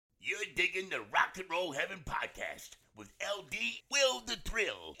digging the Rock and Roll Heaven podcast with LD, Will the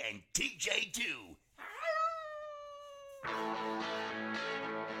Thrill, and TJ2.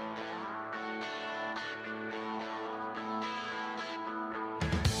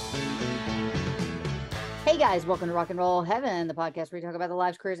 Hey guys, welcome to Rock and Roll Heaven, the podcast where we talk about the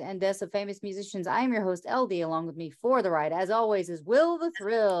lives, careers, and deaths of famous musicians. I am your host, LD. Along with me for the ride, as always, is Will the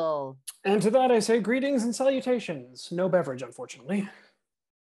Thrill. And to that I say greetings and salutations. No beverage, unfortunately.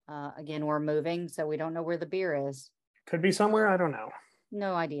 Again, we're moving, so we don't know where the beer is. Could be somewhere, I don't know.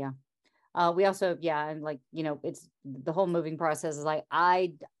 No idea. We also, and it's the whole moving process is like,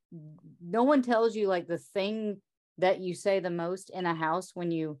 no one tells you like the thing that you say the most in a house when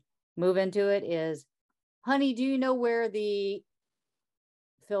you move into it is, honey, do you know where the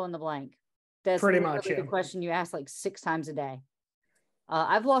fill in the blank? That's pretty much the question you ask like 6 times a day.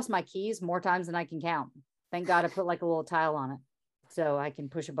 I've lost my keys more times than I can count. Thank God I put like a little tile on it so I can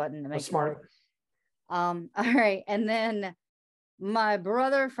push a button to make it smart. work. All right. And then my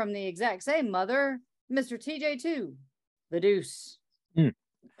brother from the exact same mother, Mr. TJ2, the Deuce.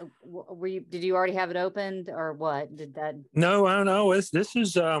 Did you already have it opened or what? Did that? No, I don't know. This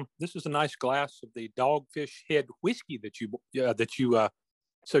is a nice glass of the Dogfish Head whiskey that you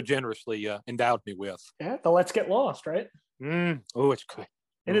so generously endowed me with. Yeah, the Let's Get Lost, right? Oh, it's good.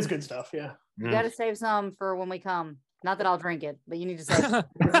 It is good stuff, yeah. You got to save some for when we come. Not that I'll drink it, but you need to save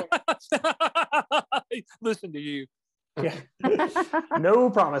Listen to you. Yeah.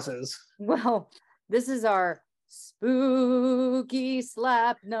 No promises. Well, this is our spooky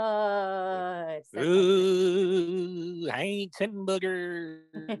Slapnute. Ooh, I ain't sitting booger.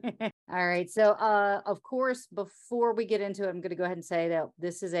 All right. So, of course, before we get into it, I'm going to go ahead and say that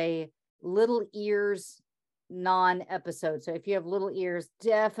this is a Little Ears non-episode. So if you have little ears,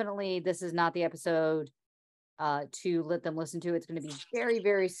 definitely this is not the episode to let them listen to. It's going to be very,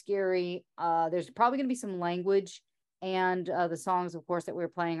 very scary. There's probably going to be some language, and the songs, of course, that we're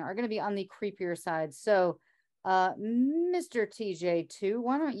playing are going to be on the creepier side. So, Mr. TJ2,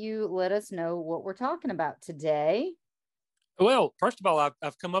 why don't you let us know what we're talking about today? Well, first of all,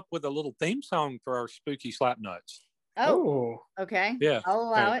 I've come up with a little theme song for our spooky Slapnuts. Oh, okay. Yeah, I'll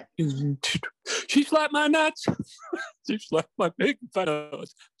allow it. She slapped my nuts. She slapped my big fat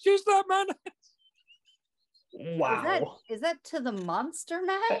nuts. She slapped my nuts. Wow. Is that to the Monster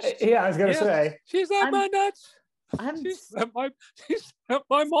Mash? Yeah, I was gonna say. She slapped my nuts. She slapped my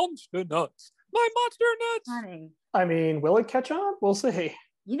monster nuts. My monster nuts. Honey. I mean, will it catch on? We'll see.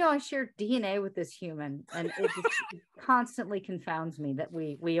 You know, I share DNA with this human, and it constantly confounds me that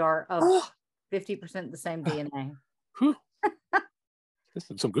we are of 50% the same DNA. This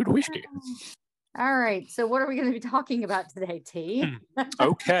is some good whiskey. All right. So what are we going to be talking about today, T?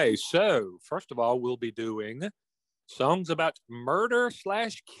 Okay. So first of all, we'll be doing songs about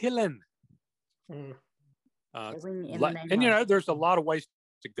murder/killing. And there's a lot of ways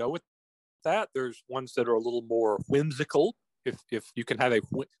to go with that. There's ones that are a little more whimsical. If you can have a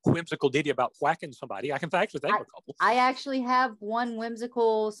whimsical ditty about whacking somebody, I can actually think of a couple. I actually have one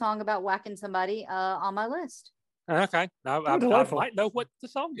whimsical song about whacking somebody on my list. Okay, now I might know what the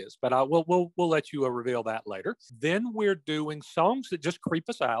song is, but we'll let you reveal that later. Then we're doing songs that just creep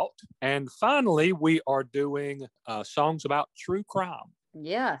us out, and finally we are doing songs about true crime.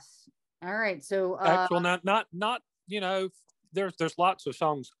 Yes. All right. So not there's lots of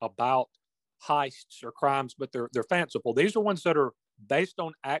songs about heists or crimes, but they're fanciful. These are ones that are based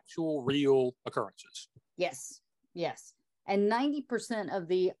on actual real occurrences. Yes. And 90% of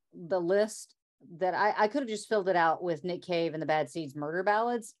the list that I could have just filled it out with Nick Cave and the Bad Seeds murder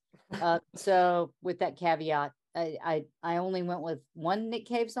ballads. So with that caveat, I only went with one Nick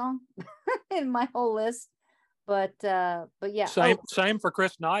Cave song in my whole list. But yeah. Same for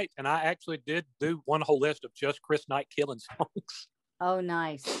Chris Knight. And I actually did do one whole list of just Chris Knight killing songs. Oh,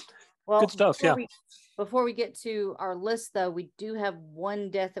 nice. Well, good stuff. Before we get to our list, though, we do have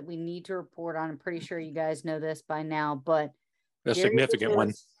one death that we need to report on. I'm pretty sure you guys know this by now, but a significant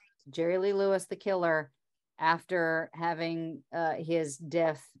one. Jerry Lee Lewis, the killer, after having his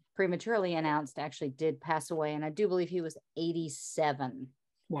death prematurely announced, actually did pass away. And I do believe he was 87.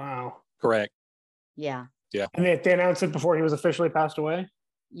 Wow. Correct. Yeah. And they announced it before he was officially passed away?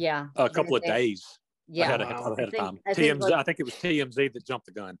 Yeah. A couple of days. Yeah. Ahead of time. I think it was TMZ that jumped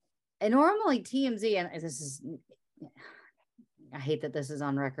the gun. And normally TMZ, and I hate that this is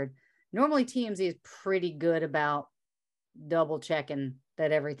on record. Normally TMZ is pretty good about double checking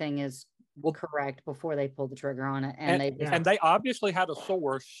that everything is correct before they pull the trigger on it. And they obviously had a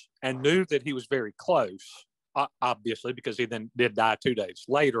source and knew that he was very close, obviously, because he then did die 2 days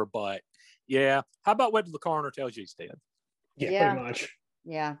later. But yeah, how about what the coroner tells you he's dead? Yeah, pretty much.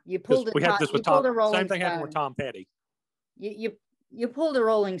 Yeah, you pulled a we had this with Tom. Same thing happened with Tom Petty. You pulled a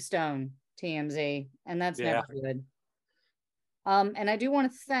Rolling Stone, TMZ, and that's never good. And I do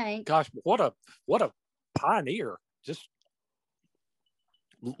want to thank. Gosh, what a pioneer! Just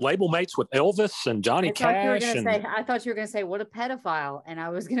label mates with Elvis and Johnny Cash. I thought you were going to say what a pedophile, and I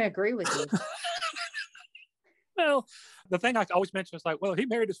was going to agree with you. Well, the thing I always mention is like, well, he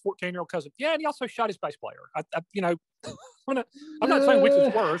married his 14-year-old cousin. Yeah, and he also shot his bass player. I'm not saying which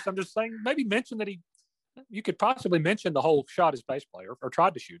is worse. I'm just saying maybe mention that you could possibly mention the whole shot his bass player or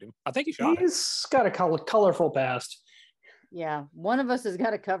tried to shoot him. I think he shot him. He's got a colorful past. Yeah, one of us has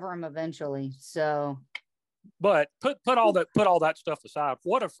got to cover him eventually. So, but put all that stuff aside.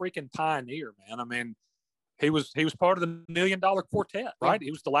 What a freaking pioneer, man! I mean, he was part of the $1 Million Quartet, right?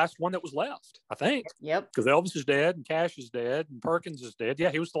 He was the last one that was left, I think. Yep. Because Elvis is dead, and Cash is dead, and Perkins is dead.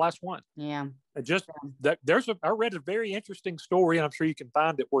 Yeah, he was the last one. Yeah. And just that I read a very interesting story, and I'm sure you can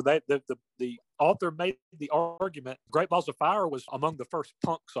find it, where the author made the argument Great Balls of Fire was among the first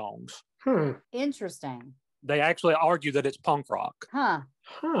punk songs. Interesting. They actually argue that it's punk rock.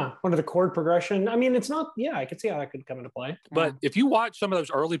 Under the chord progression. I mean, it's not, I can see how that could come into play. But if you watch some of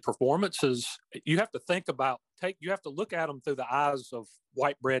those early performances, you have to think about, you have to look at them through the eyes of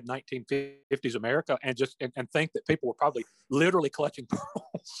white bread 1950s America and think that people were probably literally clutching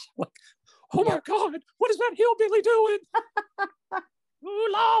pearls. Like, oh my God, what is that hillbilly doing? Ooh,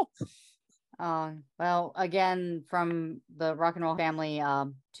 Lord. Well, again, from the rock and roll family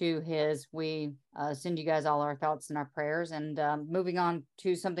to his, we send you guys all our thoughts and our prayers. And moving on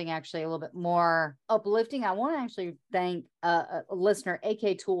to something actually a little bit more uplifting, I want to actually thank a listener,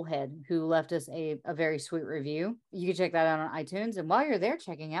 AK Toolhead, who left us a very sweet review. You can check that out on iTunes. And while you're there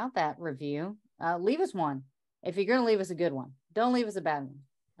checking out that review, leave us one. If you're going to leave us a good one, don't leave us a bad one.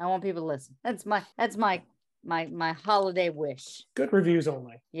 I want people to listen. That's my holiday wish. Good reviews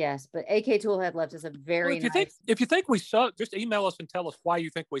only. Yes, but AK Toolhead left us a very if you think we suck, just email us and tell us why you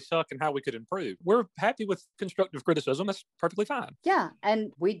think we suck and how we could improve. We're happy with constructive criticism. That's perfectly fine. Yeah,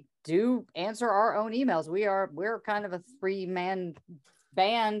 and we do answer our own emails. We're kind of a 3-man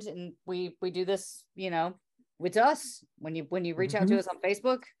band, and we do this, with us when you reach out to us on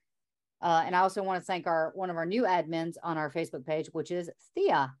Facebook. And I also want to thank one of our new admins on our Facebook page, which is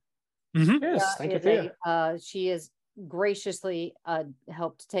Thea. Yes, thank you, Thea. She has graciously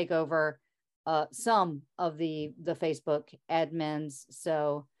helped take over some of the Facebook admins.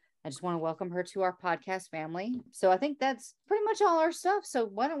 So I just want to welcome her to our podcast family. So I think that's pretty much all our stuff. So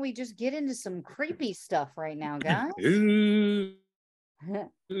why don't we just get into some creepy stuff right now, guys? Ain't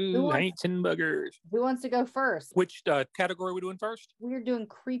buggers. Who wants to go first? Which category are we doing first? We're doing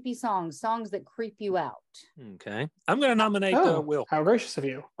creepy songs that creep you out. Okay. I'm going to nominate Will. How gracious of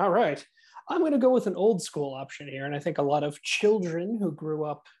you. All right. I'm going to go with an old school option here. And I think a lot of children who grew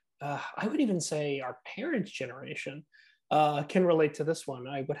up, I would even say our parents' generation, can relate to this one.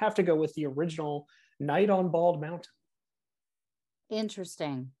 I would have to go with the original Night on Bald Mountain.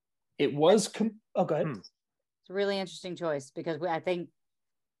 Interesting. It was, go ahead. It's a really interesting choice because I think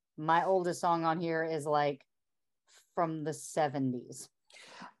my oldest song on here is like from the 70s.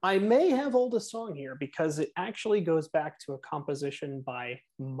 I may have oldest song here because it actually goes back to a composition by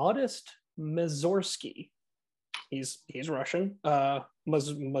Modest Mussorgsky. He's Russian.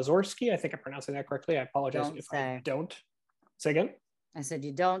 Mussorgsky, I think I'm pronouncing that correctly. I apologize I don't. Say again? I said,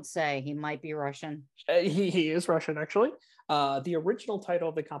 you don't say. He might be Russian. He is Russian, actually. The original title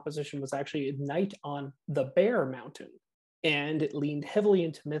of the composition was actually Night on the Bear Mountain, and it leaned heavily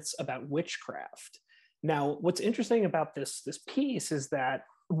into myths about witchcraft. Now, what's interesting about this piece is that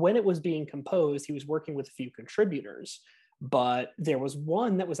when it was being composed, he was working with a few contributors, but there was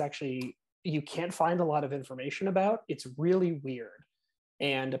one that was actually, you can't find a lot of information about. It's really weird.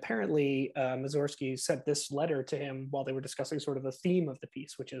 And apparently, Mussorgsky sent this letter to him while they were discussing sort of the theme of the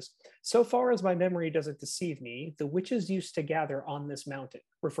piece, which is, so far as my memory doesn't deceive me, the witches used to gather on this mountain,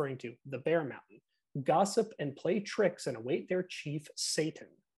 referring to the Bear Mountain, gossip and play tricks and await their chief, Satan.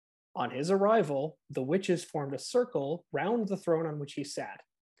 On his arrival, the witches formed a circle round the throne on which he sat,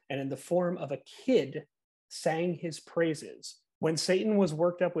 and in the form of a kid, sang his praises. When Satan was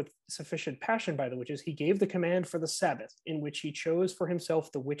worked up with sufficient passion by the witches, he gave the command for the Sabbath, in which he chose for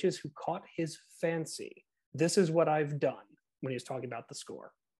himself the witches who caught his fancy. This is what I've done, when he was talking about the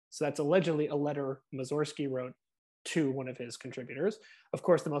score. So that's allegedly a letter Mussorgsky wrote to one of his contributors. Of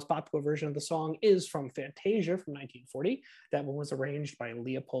course, the most popular version of the song is from Fantasia from 1940. That one was arranged by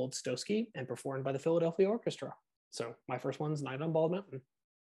Leopold Stosky and performed by the Philadelphia Orchestra. So my first one's Night on Bald Mountain.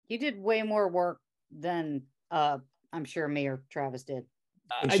 You did way more work than I'm sure me or Travis did.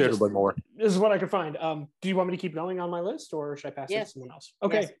 Considerably more. This is what I could find. Do you want me to keep going on my list, or should I pass it to someone else?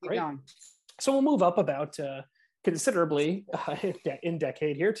 Okay, great. Going. So we'll move up about considerably in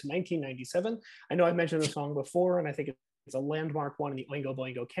decade here to 1997. I know I've mentioned the song before, and I think it's a landmark one in the Oingo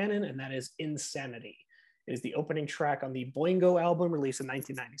Boingo canon, and that is Insanity. It is the opening track on the Boingo album released in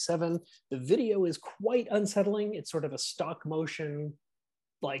 1997. The video is quite unsettling. It's sort of a stop motion,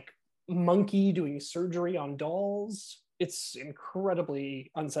 like monkey doing surgery on dolls. It's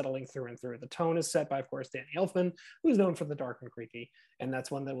incredibly unsettling through and through. The tone is set by, of course, Danny Elfman, who's known for the dark and creepy. And that's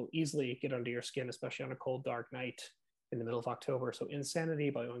one that will easily get under your skin, especially on a cold, dark night in the middle of October. So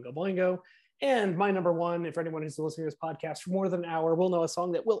Insanity by Oingo Boingo. And my number one, if anyone who's listening to this podcast for more than an hour will know a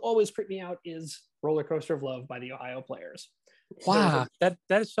song that will always creep me out, is Roller Coaster of Love by the Ohio Players. Wow, that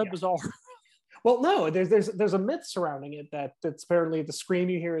is so bizarre. Well, no, there's a myth surrounding it that's apparently the scream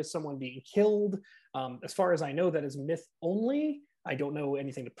you hear is someone being killed. As far as I know, that is myth only. I don't know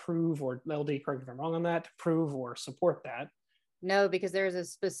anything to prove, or LD, correct me if I'm wrong on that, to prove or support that. No, because there's a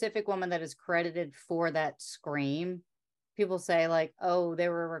specific woman that is credited for that scream. People say like, oh, they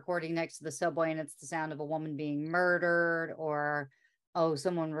were recording next to the subway and it's the sound of a woman being murdered, or, oh,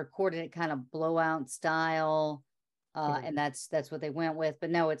 someone recorded it kind of blowout style. And that's what they went with. But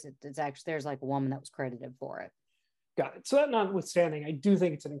no, it's actually, there's like a woman that was credited for it. Got it. So that notwithstanding, I do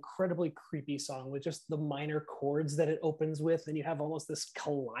think it's an incredibly creepy song with just the minor chords that it opens with. And you have almost this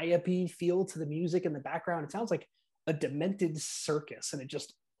calliope feel to the music in the background. It sounds like a demented circus, and it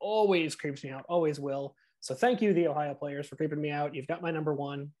just always creeps me out, always will. So thank you, the Ohio Players, for creeping me out. You've got my number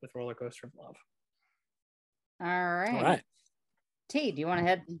one with Roller Coaster of Love. All right. All right. T, do you want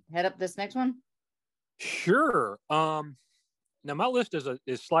to head up this next one? Sure. Now my list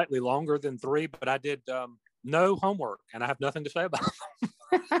is slightly longer than 3, but I did no homework and I have nothing to say about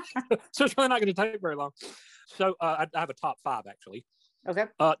it. So it's really not going to take very long. So I have a top 5 actually. Okay.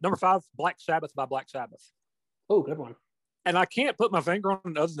 Number 5, Black Sabbath by Black Sabbath. Oh, good one. And I can't put my finger on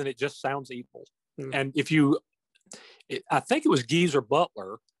it other than it just sounds evil. And I think it was Geezer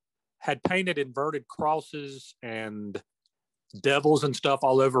Butler had painted inverted crosses and devils and stuff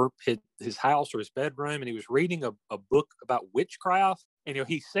all over his house or his bedroom. And he was reading a book about witchcraft. And,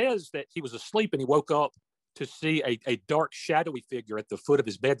 he says that he was asleep and he woke up to see a dark, shadowy figure at the foot of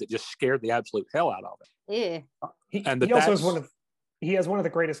his bed that just scared the absolute hell out of him. Yeah. He has one of the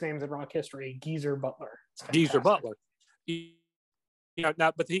greatest names in rock history, Geezer Butler. Geezer Butler.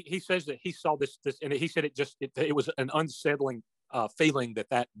 But he says that he saw this, and he said it was an unsettling feeling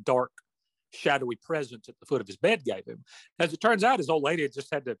that dark, shadowy presence at the foot of his bed gave him. As it turns out, his old lady had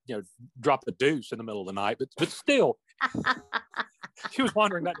just had to, drop a deuce in the middle of the night, but still, she was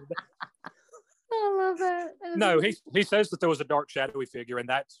wandering that. I love that. No, he says that there was a dark, shadowy figure, and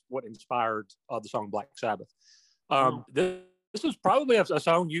that's what inspired the song Black Sabbath. This is probably a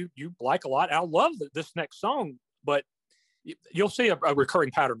song you like a lot. I love this next song, but you'll see a recurring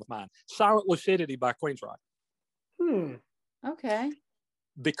pattern with mine. Silent Lucidity by Queensryche. Okay.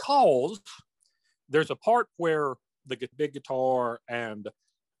 Because there's a part where the big guitar and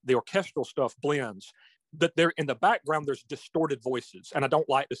the orchestral stuff blends, but there in the background there's distorted voices, and I don't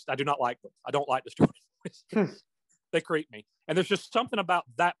like this. I do not like them. I don't like distorted voices. They creep me. And there's just something about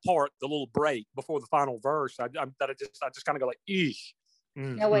that part, the little break before the final verse, I just kind of go like, eesh.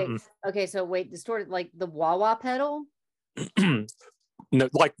 No, wait. Okay, so distorted, like the wah-wah pedal? No,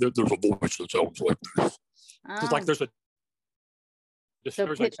 like there's a voice that sounds like this. It's like there's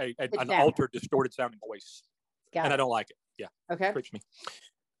an altered, distorted sounding voice. I don't like it. Yeah. Okay. Creeps me.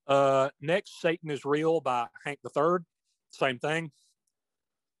 Next, Satan is Real by Hank III. Same thing.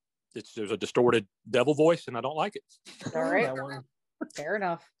 There's a distorted devil voice, and I don't like it. All right. Fair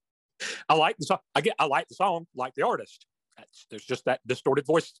enough. I like the song. I like the song, like the artist. There's just that distorted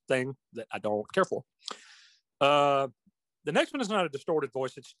voice thing that I don't care for. The next one is not a distorted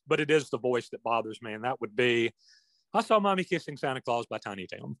voice, but it is the voice that bothers me, and that would be I Saw Mommy Kissing Santa Claus by Tiny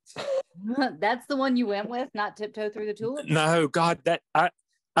Tim. That's the one you went with, not Tiptoe Through the Tulips? No, God,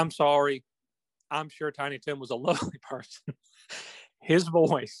 I'm sorry. I'm sure Tiny Tim was a lovely person. His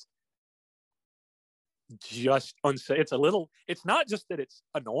voice just it's not just that it's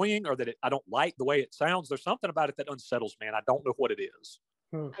annoying or that I don't like the way it sounds. There's something about it that unsettles me, and I don't know what it is.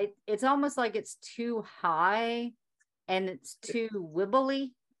 It's almost like it's too high and it's too wibbly,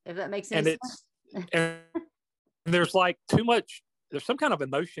 if that makes any sense. And there's like too much, there's some kind of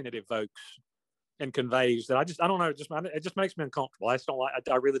emotion it evokes and conveys that I don't know, it just makes me uncomfortable. I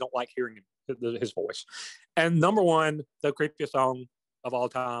really don't like hearing his voice. And number one, the creepiest song of all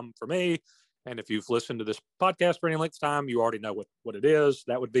time for me, and if you've listened to this podcast for any length of time, you already know what it is.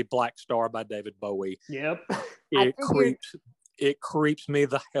 That would be Black Star by David Bowie. Yep. it creeps me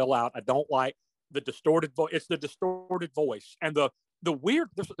the hell out. I don't like the distorted voice. It's the distorted voice and the weird.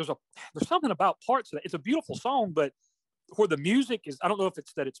 There's something about parts of it. It's a beautiful song, but where the music is, I don't know if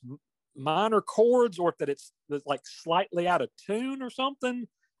it's that it's minor chords or if that it's like slightly out of tune or something.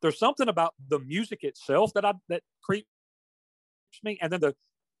 There's something about the music itself that creeps me, and then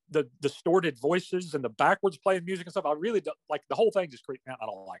the distorted voices and the backwards playing music and stuff. I really don't like the whole thing. Just creeps me out. I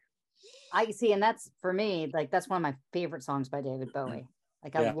don't like it. I see, and that's for me. Like that's one of my favorite songs by David Bowie.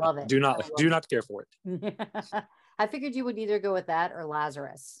 Like I love it. Do not care for it. I figured you would either go with that or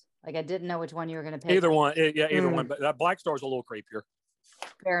Lazarus. Like I didn't know which one you were going to pick. Either one, either one. But that Black Star's a little creepier.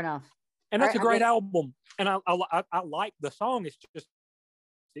 Fair enough. And that's a great album. And I like the song. It's just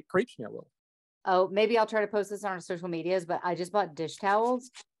it creeps me a little. Oh, maybe I'll try to post this on our social medias. But I just bought dish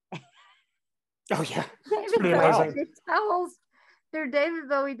towels. Oh yeah, David Bowie dish towels. They're David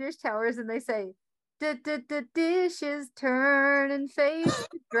Bowie dish towels, and they say, "The dishes turn and face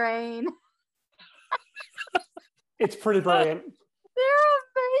the drain." It's pretty brilliant. They're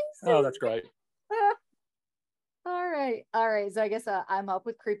amazing. Oh, that's great. All right. So I guess I'm up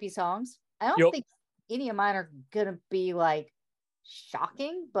with creepy songs. I don't think any of mine are gonna be like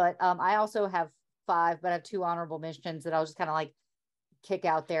shocking, but I also have 5, but I have 2 honorable mentions that I'll just kind of like kick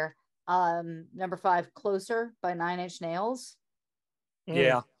out there. Number 5, "Closer" by 9 Inch Nails.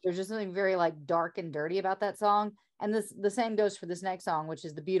 Yeah, there's just something very like dark and dirty about that song, and the same goes for this next song, which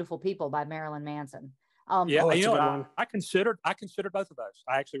is "The Beautiful People" by Marilyn Manson. I considered both of those.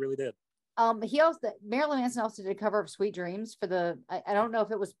 I actually really did. Marilyn Manson also did a cover of "Sweet Dreams" for I don't know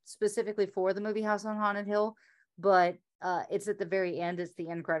if it was specifically for the movie House on Haunted Hill, but it's at the very end. It's the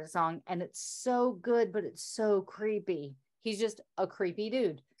end credit song, and it's so good, but it's so creepy. He's just a creepy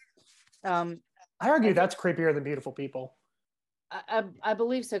dude. I argue that's creepier than "Beautiful People." I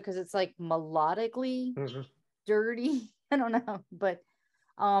believe so, because it's like melodically dirty. I don't know, but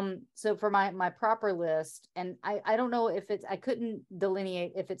so for my proper list, and I don't know if I couldn't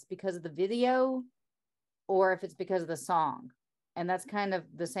delineate if it's because of the video or if it's because of the song, and that's kind of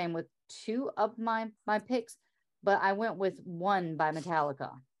the same with 2 of my picks, but I went with "One" by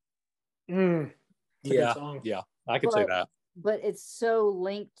Metallica. Yeah, I could say that. But it's so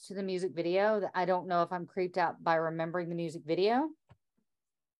linked to the music video that I don't know if I'm creeped out by remembering the music video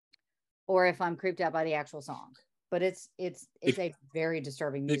or if I'm creeped out by the actual song. But it's a very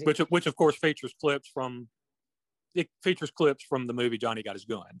disturbing music, which of course features clips from the movie Johnny Got His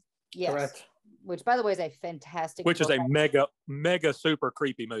Gun. Yes, correct. Which, by the way, is a fantastic. Which is a mega super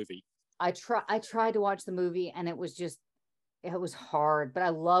creepy movie. I tried to watch the movie and it was hard, but I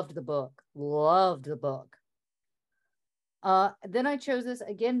loved the book. Then I chose this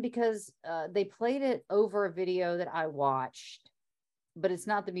again because they played it over a video that I watched, but it's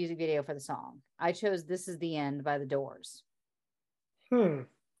not the music video for the song. I chose "This Is the End" by The Doors.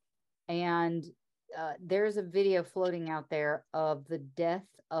 And there's a video floating out there of the death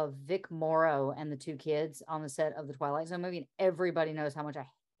of Vic Morrow and the 2 kids on the set of the Twilight Zone movie. And everybody knows how much I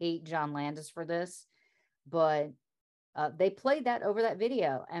hate John Landis for this, but they played that over that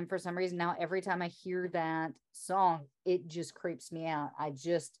video. And for some reason now, every time I hear that song, it just creeps me out. I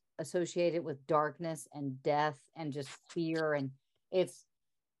just associate it with darkness and death and just fear. And it's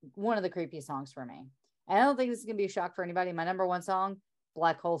one of the creepiest songs for me. And I don't think this is going to be a shock for anybody. My number 1 song,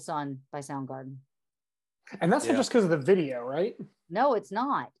 "Black Hole Sun" by Soundgarden. And that's not just because of the video, right? No, it's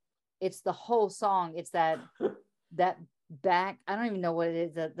not. It's the whole song. It's that back. I don't even know what it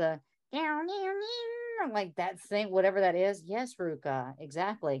is. The like that thing, whatever that is. Yes, Ruka,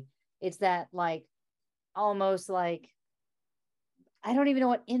 exactly. It's that like almost like I don't even know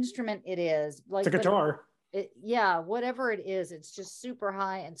what instrument it is. Like it's a guitar. Whatever it is, it's just super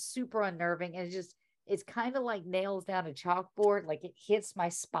high and super unnerving, and it's kind of like nails down a chalkboard. Like it hits my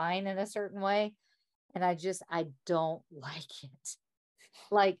spine in a certain way, and I don't like it.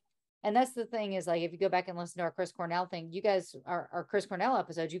 Like, and that's the thing is like if you go back and listen to our Chris Cornell thing, you guys our Chris Cornell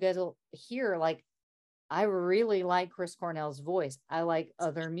episodes, you guys will hear like I really like Chris Cornell's voice. I like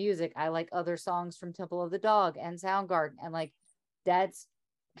other music. I like other songs from Temple of the Dog and Soundgarden, and like that's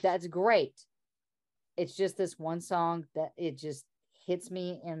great. It's just this one song that it just hits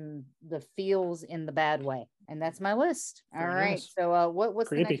me in the feels in the bad way, and that's my list. All right. So what's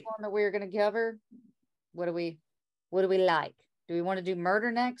creepy. The next one that we're going to cover? What do we like? Do we want to do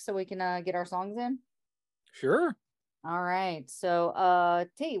murder next so we can get our songs in? Sure. All right. So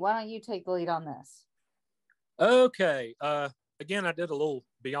T, why don't you take the lead on this? Okay. Again, I did a little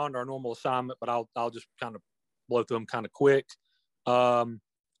beyond our normal assignment, but I'll just kind of blow through them kind of quick.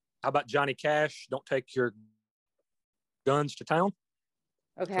 How about Johnny Cash? "Don't Take Your Guns to Town."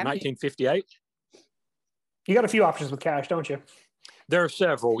 Okay. From 1958. You got a few options with Cash, don't you? There are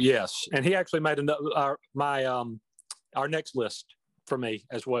several, yes. And he actually made our next list for me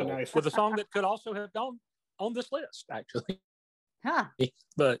as well, nice. with a song that could also have gone on this list, actually. Huh.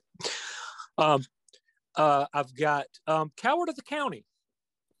 But I've got Coward of the County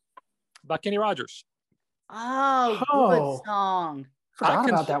by Kenny Rogers. Oh, good song. Forgot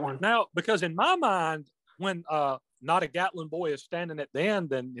about that one. Now, because in my mind, when Not a Gatlin Boy is standing at the end,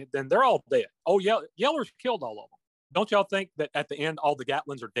 then they're all dead. Oh, Yeller's killed all of them. Don't y'all think that at the end all the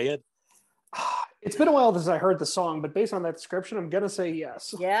Gatlins are dead? It's been a while since I heard the song, but based on that description, I'm gonna say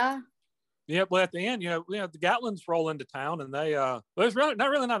yes. Yeah. Yeah, well, at the end, the Gatlins roll into town, and they there's really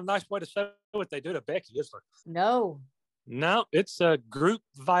not a nice way to say what they do to Becky, is there? No, it's a group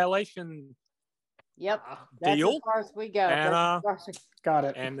violation. Yep, that's deal. as far as we go. And, got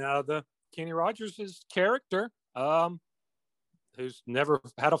it. And the Kenny Rogers' character, who's never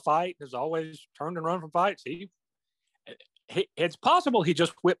had a fight, has always turned and run from fights. It's possible he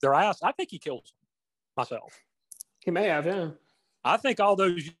just whipped their ass. I think he kills them myself. He may have, yeah. I think all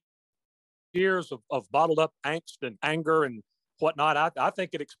those years of bottled up angst and anger and whatnot, I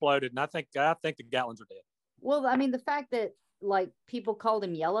think it exploded, and I think the Gatlins are dead. Well, I mean, the fact that like people called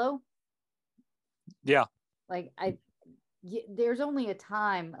him Yellow. Yeah. Like there's only a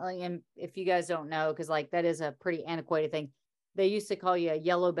time, like, and if you guys don't know, because like that is a pretty antiquated thing. They used to call you a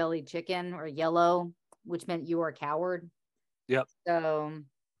yellow-bellied chicken or yellow, which meant you were a coward. Yep. So,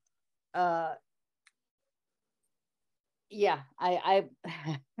 yeah, I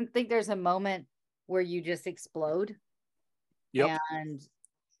think there's a moment where you just explode. Yep. And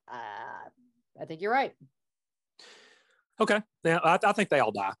I think you're right. Okay. Yeah, I think they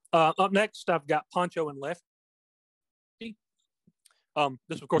all die. Up next, I've got Poncho and Lefty.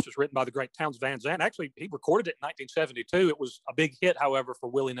 This, of course, was written by the great Townes Van Zandt. Actually, he recorded it in 1972. It was a big hit, however, for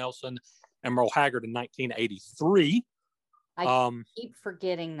Willie Nelson and Merle Haggard in 1983. I keep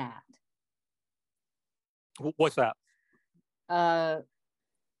forgetting that. What's that?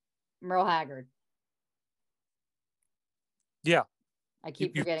 Merle Haggard. Yeah. I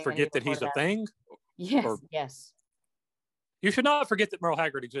keep you forgetting. Forget that he's a thing? Yes, or, yes. You should not forget that Merle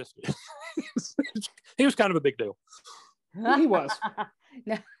Haggard existed. He was kind of a big deal. He was.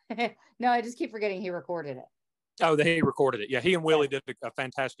 No, I just keep forgetting he recorded it. Oh, he recorded it. Yeah, he and Willie did a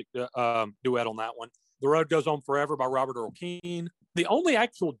fantastic duet on that one. The Road Goes On Forever by Robert Earl Keen. The only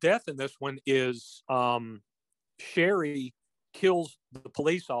actual death in this one is Sherry kills the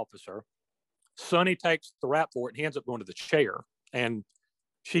police officer. Sonny takes the rap for it, and he ends up going to the chair, and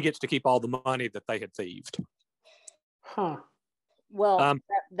she gets to keep all the money that they had thieved. Huh. Well,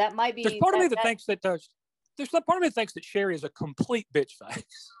 that might be. There's part of me that thinks that there's part of me that thinks that Sherry is a complete bitch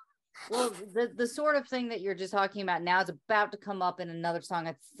face. Well, the sort of thing that you're just talking about now is about to come up in another song.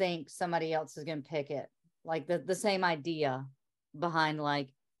 I think somebody else is going to pick it. Like the same idea behind, like,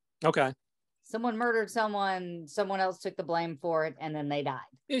 okay, someone murdered someone else took the blame for it, and then they died.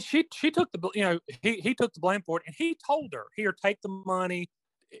 Yeah, she took the he took the blame for it, and he told her, "Here, take the money.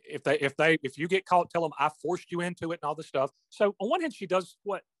 If you get caught, tell them I forced you into it and all this stuff." So on one hand, she does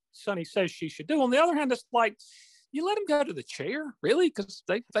what Sonny says she should do. On the other hand, it's like, you let him go to the chair, really? Because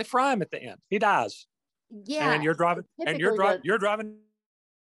they fry him at the end. He dies. Yeah. And you're driving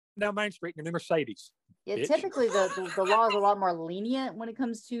down Main Street in a new Mercedes. Yeah, typically the law is a lot more lenient when it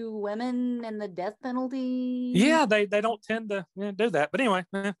comes to women and the death penalty. Yeah, they don't tend to do that. But anyway,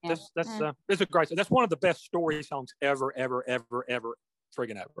 that's it's a great. That's one of the best story songs ever,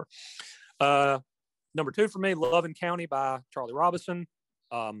 friggin' ever. Number 2 for me, Loving County by Charlie Robinson.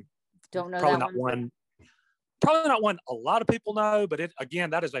 Don't know probably that not one. Probably not one a lot of people know, but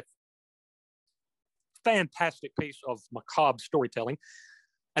that is a fantastic piece of macabre storytelling.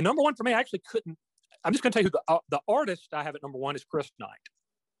 And number 1 for me, I actually couldn't. I'm just going to tell you who the artist I have at number 1 is Chris Knight.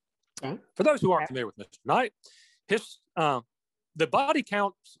 Okay. For those who aren't familiar with Mr. Knight, his the body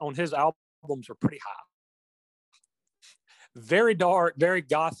counts on his albums are pretty high. Very dark, very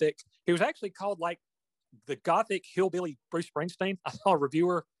gothic. He was actually called like the gothic hillbilly Bruce Springsteen. I saw a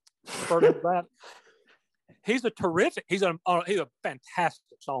reviewer refer to that. He's a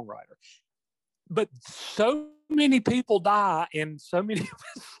fantastic songwriter. But so many people die in so many of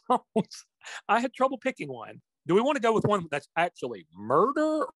his songs. I had trouble picking one. Do we want to go with one that's actually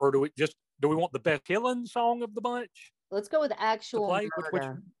murder, or do we want the best killing song of the bunch? Let's go with actual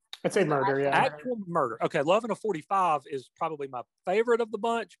murder. I'd say murder, yeah. Actual murder. Okay, Love in a 45 is probably my favorite of the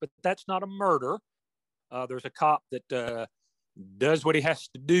bunch, but that's not a murder. There's a cop that does what he has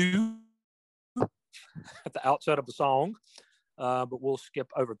to do at the outset of the song, but we'll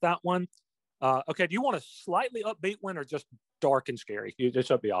skip over that one. Okay, do you want a slightly upbeat one or just dark and scary? It's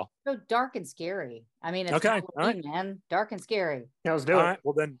up to y'all. So dark and scary. I mean, it's okay, Halloween, all right, man. Dark and scary. Yeah, let's do it. All right,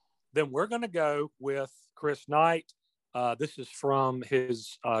 well then we're gonna go with Chris Knight. This is from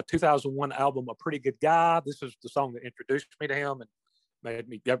his 2001 album, A Pretty Good Guy. This is the song that introduced me to him and made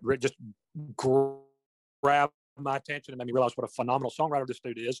me just grab my attention and made me realize what a phenomenal songwriter this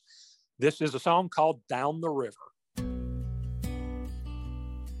dude is. This is a song called Down the River.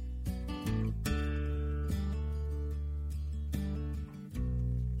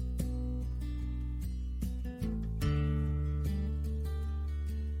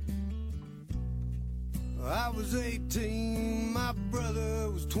 I was 18, my brother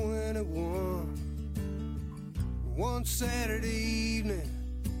was 21. One Saturday evening,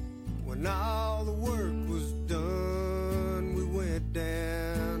 when all the work was done, we went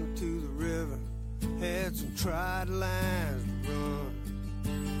down to the river, had some tried lines to run.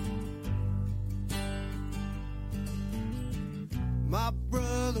 My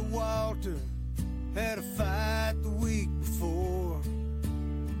brother Walter had a fight the week before,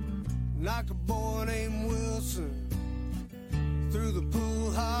 knocked a boy named Wilson through the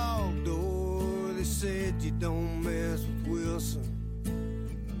pool hall door. They said you don't mess with Wilson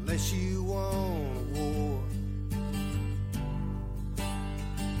unless you want a war.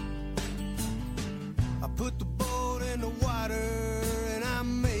 I put the boat in the water and I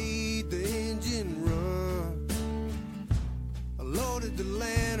made the engine run. I loaded the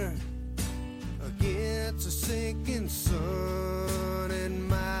lantern against a sinking sun, and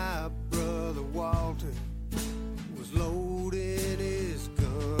my brother Walter was loading his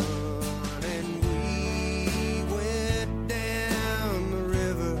gun, and we went down the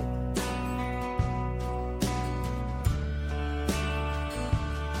river.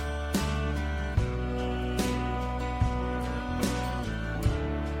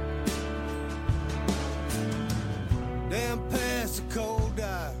 Down past the coal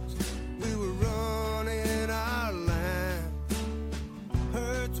docks, we were running our line.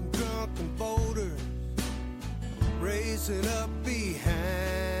 Heard some drunken boaters racing up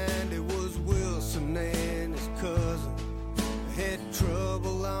behind. It was Wilson and his cousin had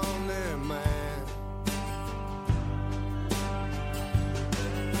trouble on their mind.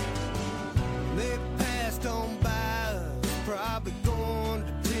 They passed on by us, probably going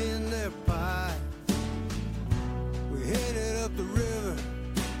to tend their pie. We headed up the river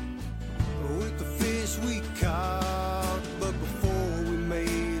with the fish we caught, but before we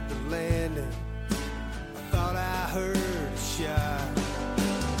made the landing, I thought I heard a shot.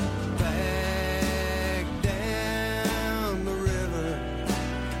 Back down the river.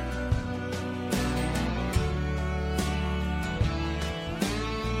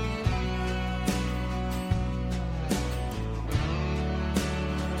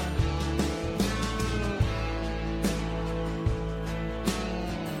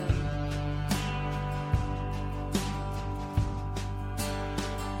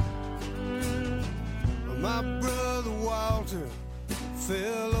 My brother Walter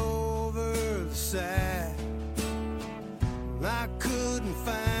fell over the side. I couldn't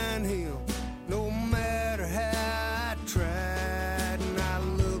find him, no matter how I tried. And I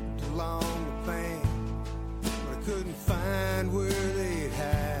looked along the bank, but I couldn't find where they'd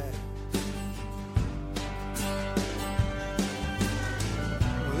hide.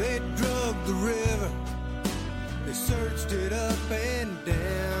 Well, they drugged the river, they searched it up and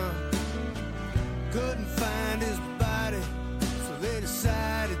down. Couldn't find his body, so they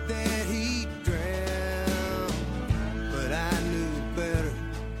decided that he drowned. But I knew better,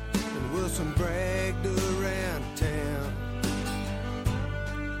 and Wilson bragged around town.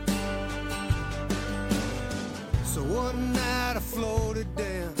 So one night I floated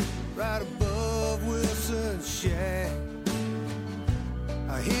down right above Wilson's shack.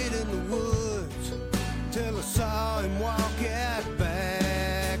 I hid in the woods till I saw him walk out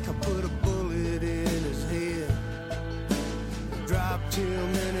back. I put a bullet in his head, dropped him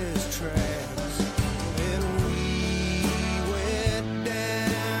in his tracks, and we went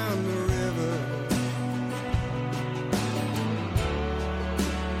down the river.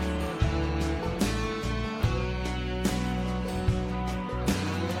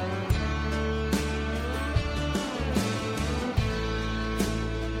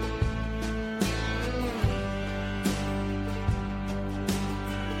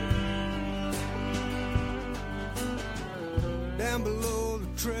 Down below the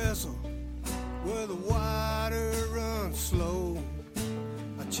trestle, where the water runs slow,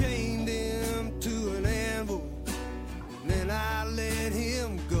 I chained him to an anvil, and then I let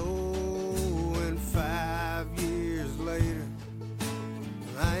him go. And 5 years later,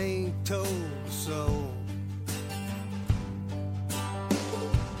 I ain't he told us so.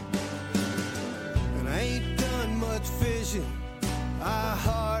 And I ain't done much fishing, I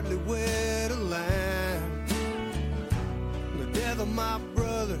hardly wet a line. The death of my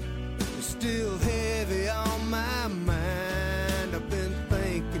brother is still heavy on my mind. I've been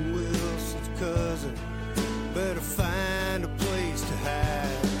thinking Wilson's cousin better find a place to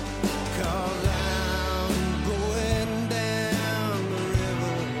hide, 'cause I'm going down the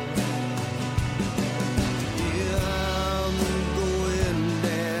river. Yeah, I'm going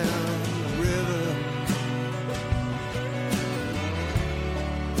down the river.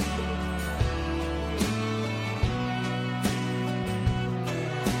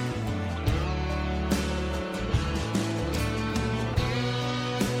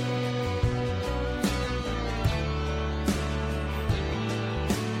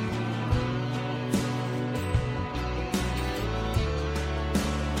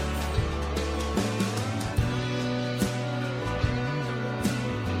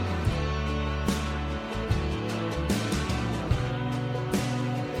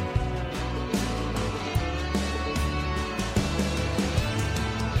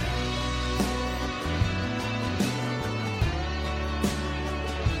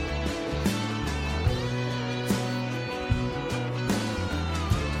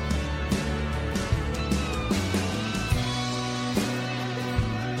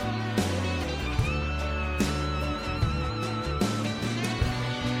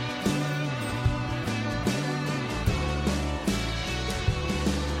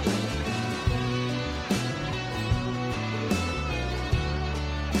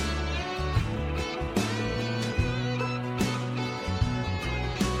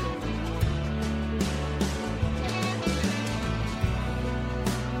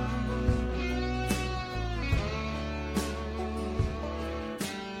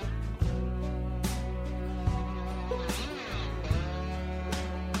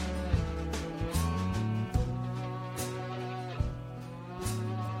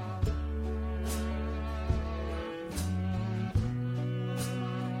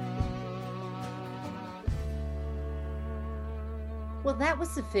 Well, that was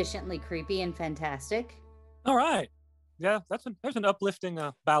sufficiently creepy and fantastic. All right. Yeah, there's an uplifting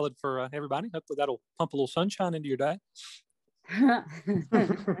ballad for everybody. Hopefully that'll pump a little sunshine into your day.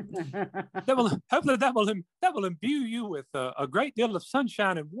 Hopefully that will imbue you with a great deal of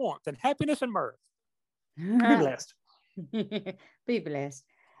sunshine and warmth and happiness and mirth. Be blessed. Be blessed.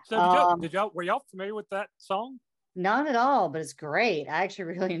 So were y'all familiar with that song? Not at all, but it's great. I actually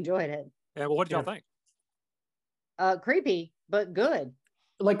really enjoyed it. Yeah. Well, what did y'all think? Creepy, but good.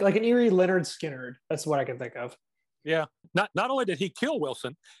 Like an eerie Leonard Skinner. That's what I can think of. Yeah. Not only did he kill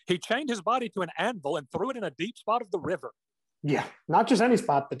Wilson, he chained his body to an anvil and threw it in a deep spot of the river. Yeah, not just any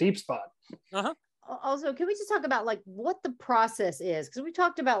spot, the deep spot. Uh-huh. Also, can we just talk about like what the process is? Because we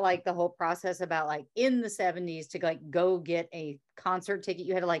talked about like the whole process about like in the 70s to like go get a concert ticket.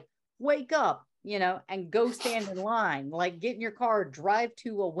 You had to like wake up, and go stand in line, like get in your car, drive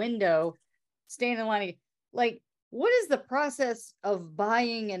to a window, stand in line. Like, what is the process of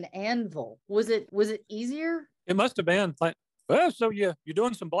buying an anvil? Was it easier? It must have been like, well, so you're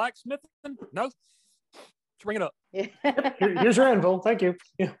doing some blacksmithing? No? Let's bring it up. Here's your anvil. Thank you.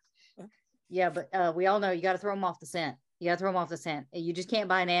 Yeah. Yeah, but we all know you got to throw them off the scent. You got to throw them off the scent. You just can't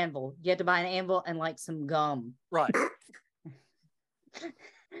buy an anvil. You have to buy an anvil and like some gum. Right.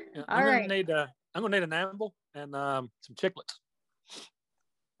 Yeah, I'm gonna need an anvil and some chiclets.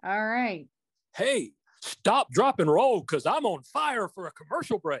 All right. Hey, stop, drop, and roll, because I'm on fire for a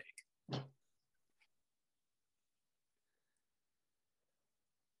commercial break.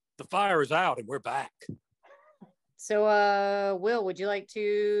 The fire is out and we're back. So, Will, would you like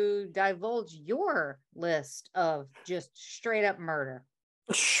to divulge your list of just straight up murder?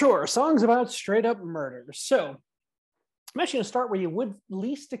 Sure. Songs about straight up murder. So I'm actually going to start where you would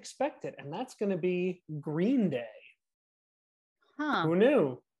least expect it, and that's going to be Green Day. Huh. Who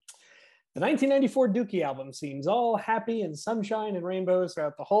knew? The 1994 Dookie album seems all happy and sunshine and rainbows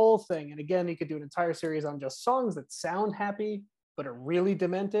throughout the whole thing. And again, you could do an entire series on just songs that sound happy, but are really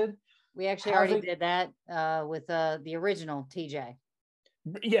demented. We actually already did that with the original TJ.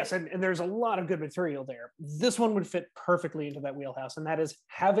 Yes, and there's a lot of good material there. This one would fit perfectly into that wheelhouse, and that is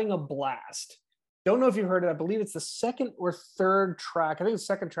Having a Blast. Don't know if you've heard it. I believe it's the second or third track. I think it's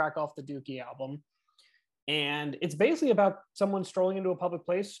the second track off the Dookie album. And it's basically about someone strolling into a public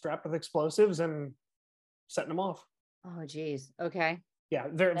place strapped with explosives and setting them off. Oh, geez. Okay. Yeah,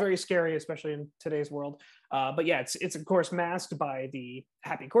 very, very scary, especially in today's world. But yeah, it's of course masked by the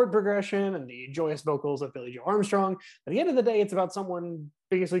happy chord progression and the joyous vocals of Billie Joe Armstrong. At the end of the day, it's about someone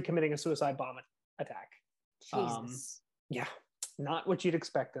basically committing a suicide bomb attack. Jesus. Yeah, not what you'd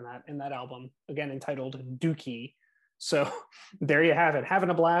expect in that album. Again, entitled Dookie. So there you have it.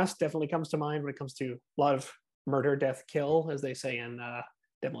 Having a blast definitely comes to mind when it comes to a lot of murder, death, kill, as they say in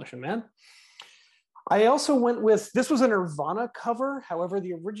Demolition Man. I also went with, this was a Nirvana cover. However,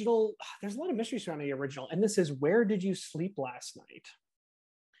 the original, there's a lot of mystery surrounding the original. And this is Where Did You Sleep Last Night?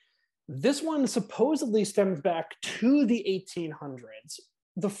 This one supposedly stems back to the 1800s.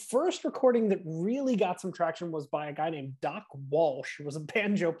 The first recording that really got some traction was by a guy named Doc Walsh, who was a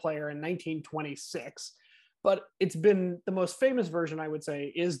banjo player in 1926. But it's been, the most famous version, I would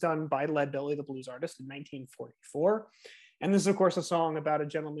say, is done by Lead Belly, the blues artist, in 1944. And this is, of course, a song about a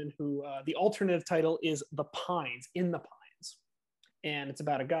gentleman who, the alternative title is The Pines, In the Pines. And it's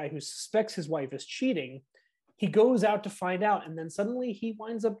about a guy who suspects his wife is cheating. He goes out to find out, and then suddenly he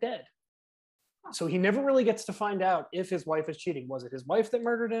winds up dead. So he never really gets to find out if his wife is cheating. Was it his wife that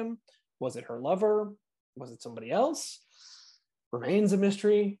murdered him? Was it her lover? Was it somebody else? Remains a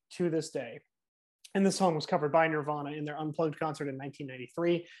mystery to this day. And this song was covered by Nirvana in their Unplugged concert in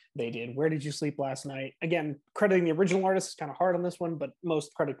 1993. They did Where Did You Sleep Last Night? Again, crediting the original artist is kind of hard on this one, but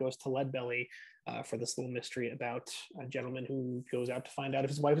most credit goes to Lead Belly for this little mystery about a gentleman who goes out to find out if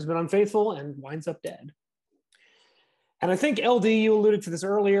his wife has been unfaithful and winds up dead. And I think, LD, you alluded to this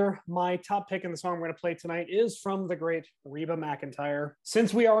earlier. My top pick in the song we're going to play tonight is from the great Reba McEntire.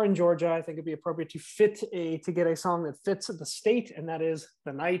 Since we are in Georgia, I think it'd be appropriate to get a song that fits the state, and that is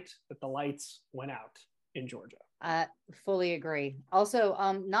The Night That the Lights Went Out in Georgia. I fully agree. Also,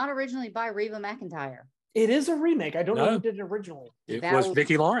 not originally by Reba McEntire. It is a remake. I don't know who did it originally. It was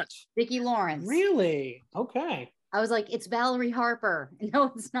Vicki Lawrence. Vicki Lawrence. Really? Okay. I was like, it's Valerie Harper.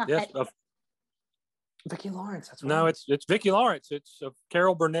 No, it's not. Yes, Vicki Lawrence. That's right. No, it's Vicki Lawrence. It's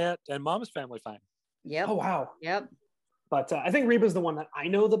Carol Burnett and Mama's Family fame. Yep. Oh, wow. Yep. But I think Reba's the one that I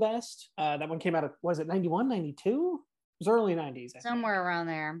know the best. That one came out of, was it 91, 92? It was early 90s. Somewhere around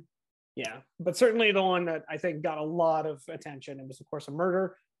there. Yeah. But certainly the one that I think got a lot of attention. It was, of course, A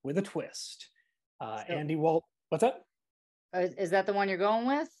Murder with a Twist. Andy Walt. What's that? Is that the one you're going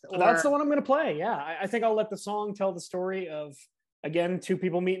with? Or? That's the one I'm going to play. Yeah. I think I'll let the song tell the story of, again, two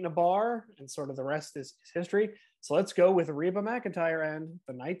people meet in a bar, and sort of the rest is history. So let's go with Reba McEntire and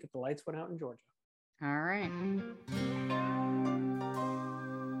The Night That the Lights Went Out in Georgia. All right.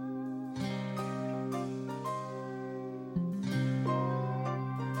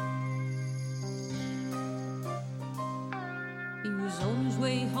 He was on his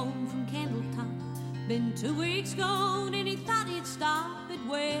way home from Candletop. Been 2 weeks gone, and he thought he'd stop at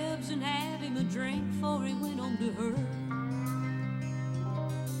Webb's and have him a drink before he went on to her.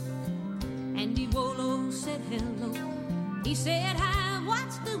 Andy Wolo said hello. He said hi,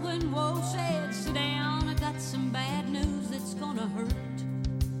 what's doing? Whoa, said sit down, I got some bad news that's gonna hurt.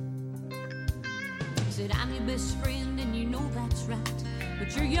 He said I'm your best friend and you know that's right,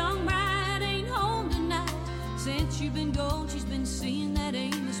 but your young bride ain't home tonight. Since you've been gone, she's been seeing that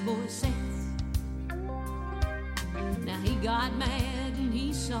Amos boy Seth. Now he got mad and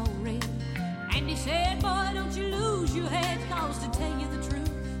he saw red, and he said, boy, don't you lose your head, cause to tell you the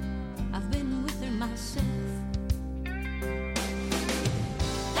truth, I've been with her myself.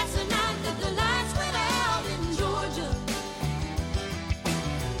 That's the night that the lights went out in Georgia.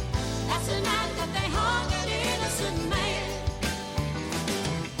 That's the night that they hung an innocent man.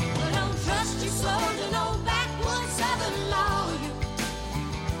 But don't trust your soul to no backwoods Southern lawyer,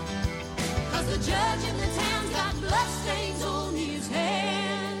 cause the judge in the town's got bloodstains on his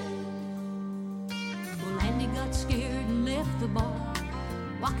hand. Well, Andy got scared and left the bar,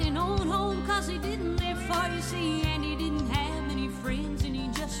 walking on home cause he didn't live far. You see, and he didn't have many friends, and he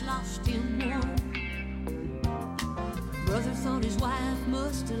just lost him one. Brother thought his wife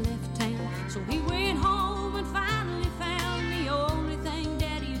must have left town, so he went home and finally found the only thing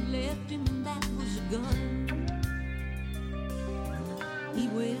Daddy had left him, and that was a gun. He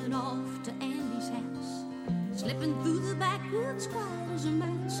went off to Andy's house, slipping through the backwoods quiet as a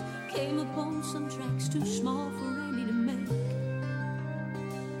mouse, came upon some tracks too small for Andy to make.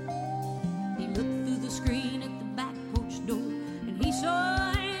 Looked through the screen at the back porch door, and he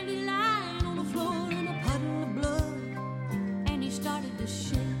saw Andy lying on the floor in a puddle of blood, and he started to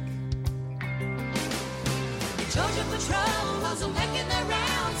shake. The Georgia patrol wasn't making their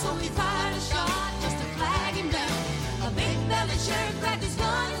round, so he fired a shot just to flag him down. A big-bellied sheriff grabbed his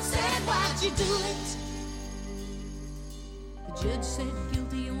gun and said, why'd you do it? The judge said,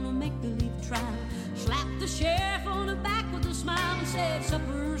 guilty on a make-believe trial. Slapped the sheriff on the back with a smile and said,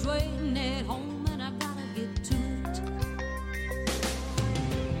 supper's waiting at home and I gotta get to it.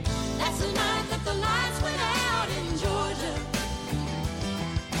 That's the night that the lights went out in Georgia.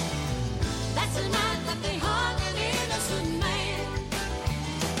 That's the night that they hung an innocent man.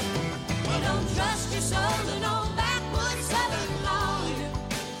 Well, don't trust your soul to no backwoods southern lawyer,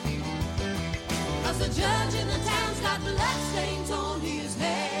 'cause the judge in the town's got bloodstains on his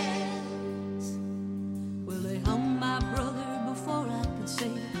hands. Well, they hung my brother before I could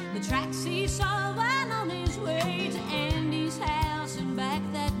say the tracks he saw while on his way to Andy's house and back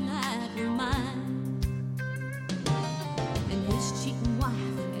that night were mine. And his cheating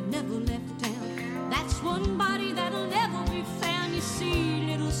wife had never left town. That's one body that'll never be found. You see,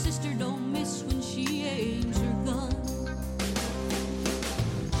 little sister don't miss when she aims her gun.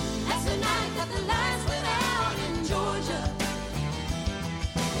 That's the night that the lights went out in Georgia.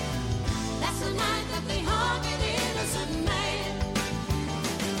 That's the night that they hung an innocent man.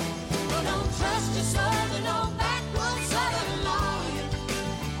 Well, don't trust your soul to no backwoods southern lawyer,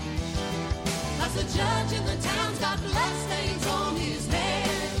 'cause the judge in the town's got bloodstains on his hands.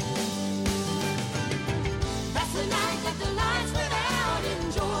 That's the night that the lights went out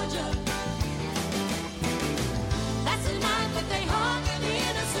in Georgia. That's the night that they hung an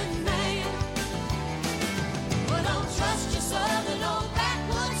innocent man. Well, don't trust your soul to no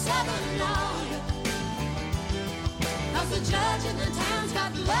backwoods southern lawyer, 'cause the judge in the town's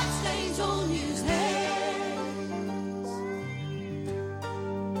got bloodstains on his hands.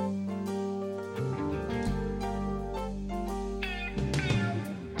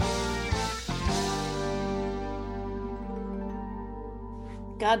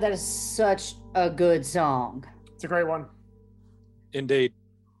 God, that is such a good song. It's a great one. Indeed.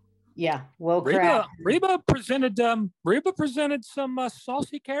 Yeah, well crafted. Reba presented some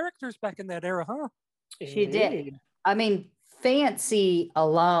saucy characters back in that era, huh? She did. I mean, Fancy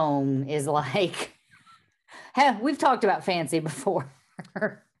alone is like, we've talked about Fancy before.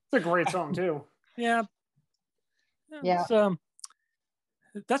 It's a great song too. Yeah. Yeah.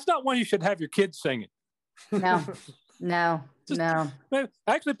 That's not one you should have your kids singing. No.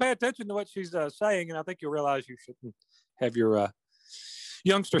 Actually, pay attention to what she's saying, and I think you'll realize you shouldn't have your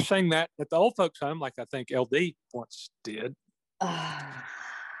youngster sing that at the old folks' home, like I think LD once did.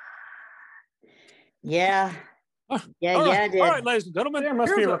 Yeah. All Did. right, ladies and gentlemen, There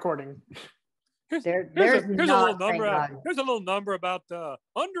must be a recording. Here's a little number. Here's a little number about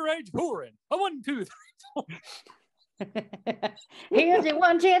underage whoring. 1, 2, 3. Here's your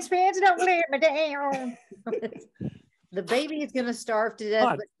one chance, friends. Don't let me down. The baby is gonna starve to death.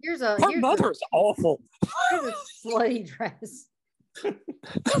 God, but here's her mother is awful. Here's a slutty dress.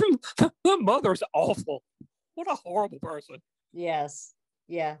 The mother's awful. What a horrible person. Yes.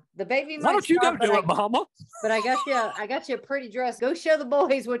 Yeah. The baby. Why don't you go do it, Mama? But I got you a pretty dress. Go show the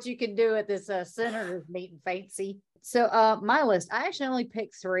boys what you can do at this senators meeting, Fancy. So my list. I actually only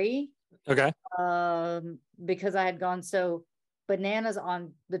picked 3. Okay. Because I had gone so bananas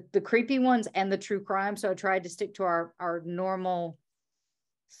on the creepy ones and the true crime. So I tried to stick to our normal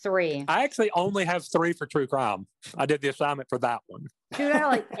 3. I actually only have 3 for true crime. I did the assignment for that one. Dude, I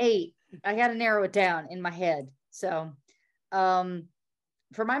like 8. I got to narrow it down in my head. So,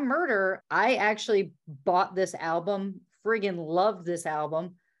 for my murder, I actually bought this album, friggin' loved this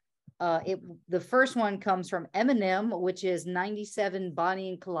album. The first one comes from Eminem, which is 97 Bonnie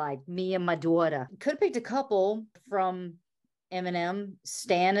and Clyde, Me and My Daughter. Could have picked a couple from Eminem.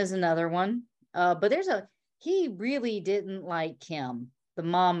 Stan is another one. But he really didn't like Kim, the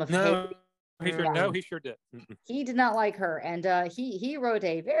mom of Haley. He sure did. He did not like her. And he wrote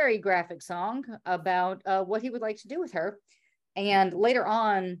a very graphic song about what he would like to do with her. And later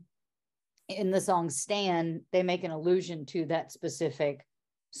on in the song Stan, they make an allusion to that specific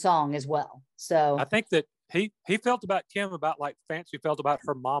song as well. So I think that he felt about Kim about like Fancy felt about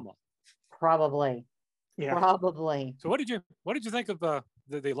her mama. Probably. Yeah. Probably. So what did you think of the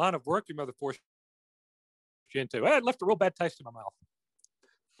line of work your mother forced you into? It left a real bad taste in my mouth.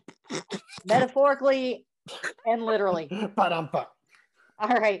 Metaphorically and literally. Ba-dum-ba.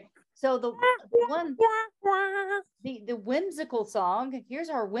 All right. So the whimsical song. Here's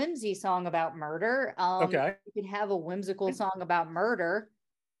our whimsy song about murder. Okay. You can have a whimsical song about murder.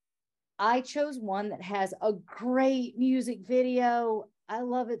 I chose one that has a great music video. I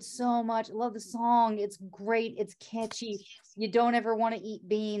love it so much. I love the song. It's great. It's catchy. You don't ever want to eat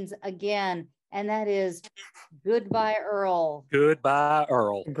beans again. And that is Goodbye Earl. Goodbye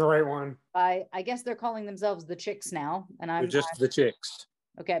Earl. Great one. I guess they're calling themselves the Chicks now. And I'm the Chicks.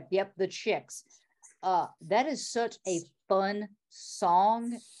 Okay. Yep. The Chicks. That is such a fun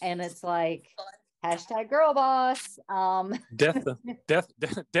song, and it's like hashtag girl boss. Death,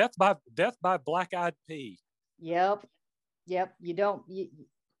 death by Black Eyed Pea. Yep. You don't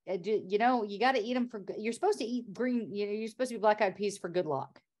you know, you got to eat them for good. You're supposed to eat green, you know, you're supposed to be black eyed peas for good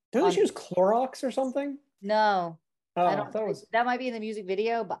luck. Don't they use Clorox or something? No. Oh, I don't, that might be in the music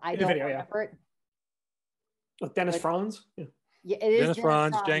video, but I don't remember it. With Dennis Franz? Yeah, it is Dennis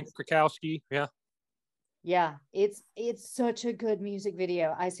Franz, Jan Krakowski. Yeah, it's such a good music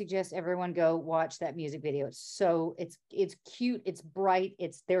video. I suggest everyone go watch that music video. It's cute, it's bright,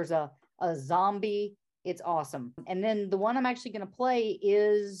 there's a zombie. It's awesome. And then the one I'm actually going to play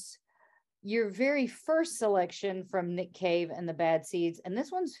is your very first selection from Nick Cave and the Bad Seeds, and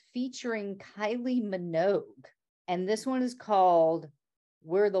this one's featuring Kylie Minogue, and this one is called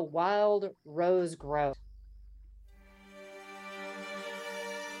Where the Wild Rose Grows.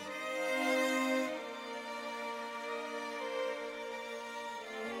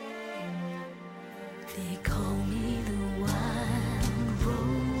 They call me the wild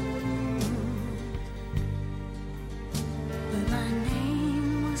rose, but my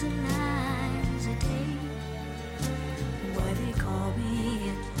name was Eliza Day. Why they call me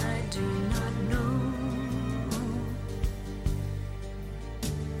it, I do not know,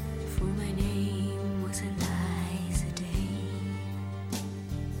 for my name was Eliza Day.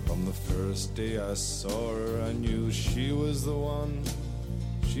 From the first day I saw her, I knew she was the one.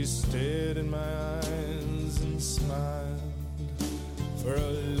 She stared in my eyes and smiled, for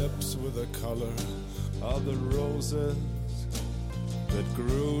her lips were the color of the roses that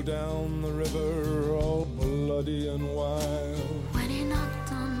grew down the river, all bloody and wild. When he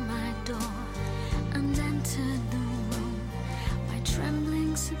knocked on my door and entered the room, my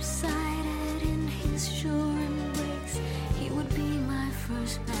trembling subsided in his sure embrace. He would be my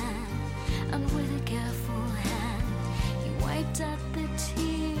first man, and with a careful hand he wiped out the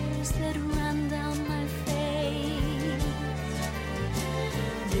tears that ran down my face.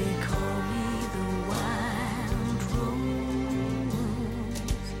 They call me the wild rose,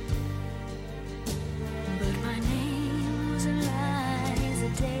 but my name was Eliza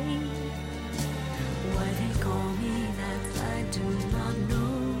Day. Why they call me that I do not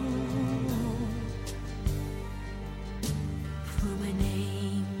know, for my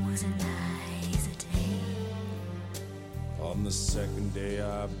name was Eliza Day. On the second day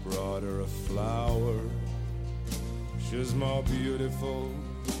I brought her a flower. She was more beautiful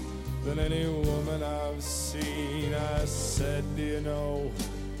than any woman I've seen. I said, do you know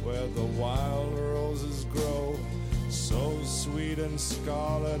where the wild roses grow, so sweet and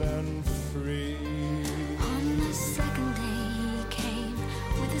scarlet and free? On the second day he came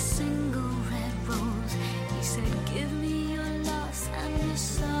with a single red rose. He said, give me your loss and your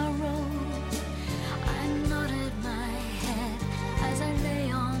sorrow. I nodded my head as I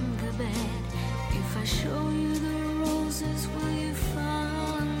lay on the bed. If I show you the roses, will you follow?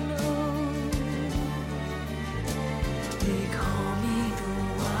 They call me the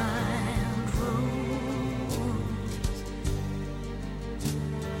wild rose,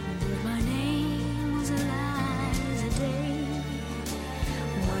 but my name was Eliza Day.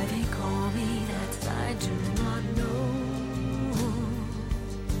 Why they call me that I do not know,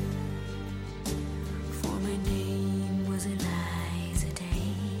 for my name was Eliza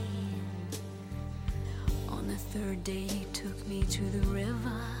Day. On the third day he took me to the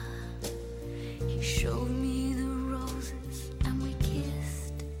river. He showed me the roses and we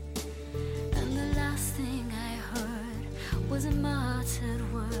kissed, and the last thing I heard was a muttered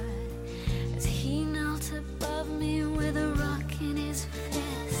word as he knelt above me with a rock in his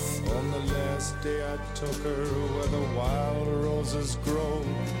fist. On the last day I took her where the wild roses grow.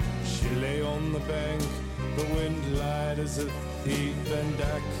 She lay on the bank, the wind lied as a thief, and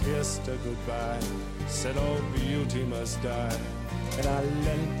I kissed her goodbye, said all beauty must die. And I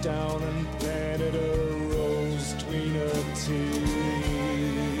leant down and planted a rose between her teeth.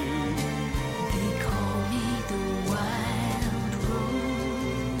 They call me the wild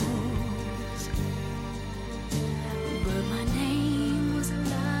rose, but my name was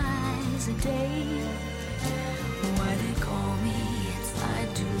Eliza Day. Why they call me it, I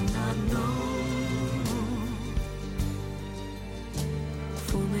do not know,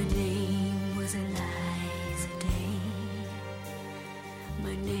 for my name was Eliza Day.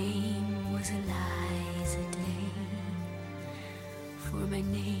 My name was Eliza Day, for my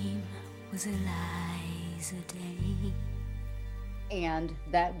name was Eliza Day. And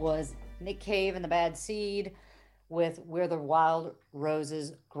that was Nick Cave and the Bad Seed with Where the Wild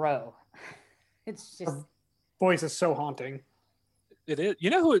Roses Grow. It's just... Her voice is so haunting. It is. You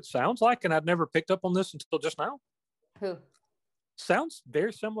know who it sounds like? And I've never picked up on this until just now. Who? sounds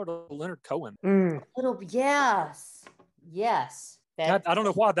very similar to Leonard Cohen. Little, yes. I don't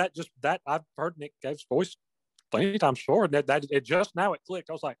know why that I've heard Nick Cave's voice plenty of times before, and that it just now it clicked.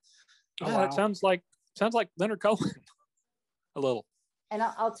 I was like, wow. It sounds like Leonard Cohen a little. And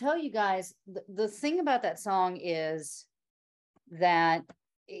I'll tell you guys, the thing about that song is that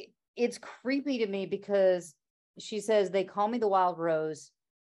it's creepy to me because she says, they call me the Wild Rose,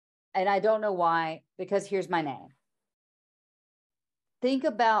 and I don't know why, because here's my name. Think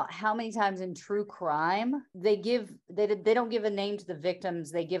about how many times in true crime they don't give a name to the victims,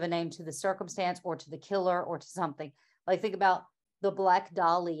 they give a name to the circumstance or to the killer or to something. Like, think about the Black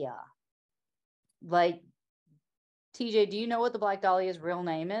Dahlia. Like, TJ, do you know what the Black Dahlia's real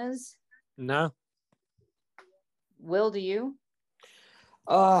name is? No. Will, do you?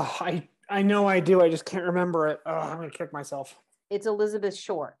 I know I do. I just can't remember it. I'm gonna kick myself. It's Elizabeth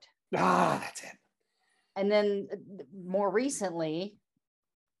Short. That's it. And then more recently,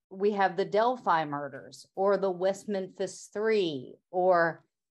 we have the Delphi murders or the West Memphis 3, or,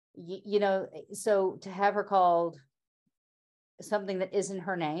 so to have her called something that isn't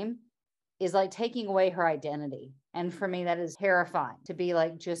her name is like taking away her identity. And for me, that is terrifying, to be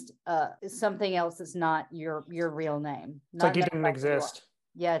like just something else that's not your real name. It's like you didn't exist.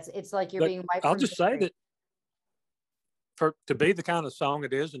 Yeah, it's like you're being wiped. I'll just say that to be the kind of song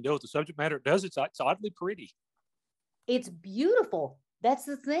it is and deal with the subject matter it does, it's oddly pretty. It's beautiful. That's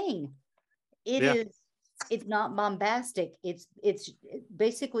the thing. It's not bombastic. It's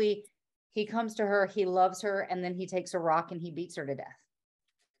basically, he comes to her, he loves her, and then he takes a rock and he beats her to death.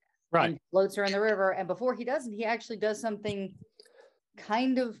 Right. And floats her in the river. And before he doesn't, he actually does something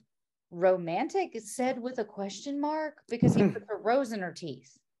kind of romantic, said with a question mark, because he puts a rose in her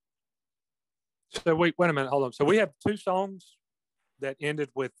teeth. So wait a minute, hold on. So we have 2 songs that ended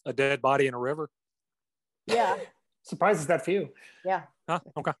with a dead body in a river? Yeah. Surprises that few. Yeah. Huh?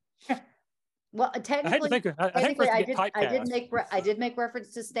 Okay. Well, technically, I did make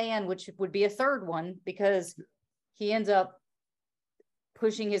reference to Stan, which would be a third one, because he ends up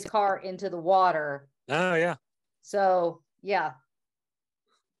pushing his car into the water. Oh, yeah. So, yeah.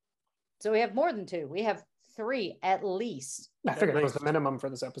 So we have more than 2. We have 3 at least. I figured that was the minimum for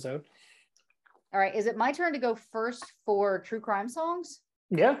this episode. All right. Is it my turn to go first for true crime songs?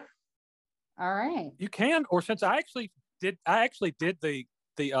 Yeah. All right. You can, or since I actually did the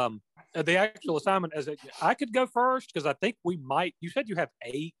actual assignment I could go first, because I think you said you have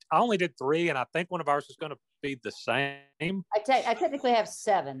 8. I only did 3, and I think one of ours is going to be the same. I technically have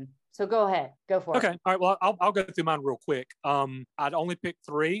 7. So go ahead. Go for it. Okay. All right. Well, I'll go through mine real quick. I'd only pick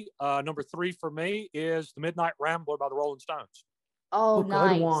 3. Number 3 for me is The Midnight Rambler by the Rolling Stones. Oh,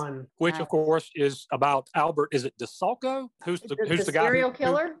 nice. Good one. Which, of course, is about Albert. Is it DeSalco? Who's the guy? Serial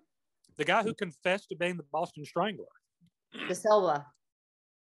killer? The guy who confessed to being the Boston Strangler. De Silva.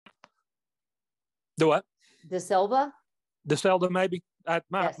 The what? De Silva? De Silva, maybe. Yes.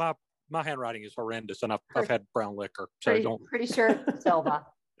 My handwriting is horrendous, and I've had brown liquor. So pretty sure De Silva.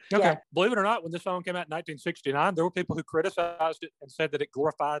 Okay. Yeah. Believe it or not, when this song came out in 1969, there were people who criticized it and said that it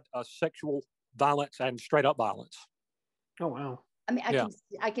glorified sexual violence and straight up violence. Oh, wow. I mean,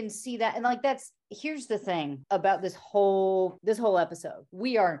 I can see that. And like, here's the thing about this whole episode.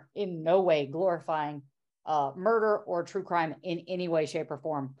 We are in no way glorifying murder or true crime in any way, shape, or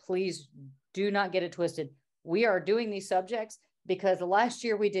form. Please do not get it twisted. We are doing these subjects because last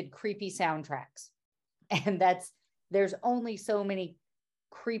year we did creepy soundtracks, and there's only so many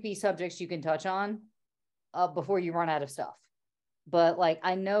creepy subjects you can touch on before you run out of stuff. But like,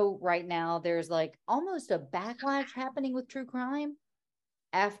 I know right now there's like almost a backlash happening with true crime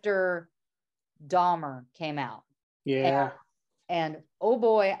after Dahmer came out. Yeah. And oh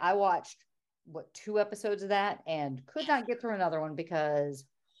boy, I watched 2 episodes of that and could not get through another one, because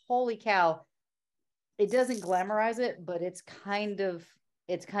holy cow, it doesn't glamorize it, but it's kind of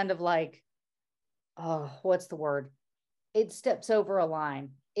like, oh, what's the word? It steps over a line.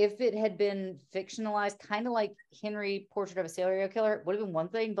 If it had been fictionalized, kind of like Henry Portrait of a Serial Killer, it would have been one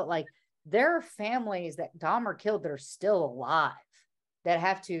thing, but like, there are families that Dahmer killed that are still alive that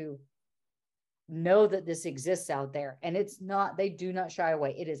have to know that this exists out there. And they do not shy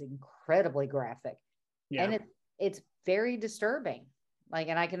away. It is incredibly graphic. Yeah. And it's very disturbing. Like,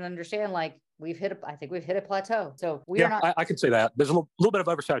 and I can understand, like, I think we've hit a plateau. So we are not. I can see that. There's a little bit of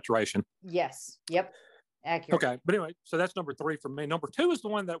oversaturation. Yes. Yep. Accurate. Okay. But anyway, so that's number 3 for me. Number 2 is the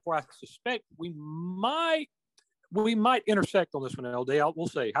one where I suspect we might intersect on this one, LD. We'll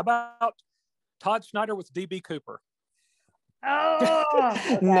see. How about Todd Snyder with DB Cooper? Oh,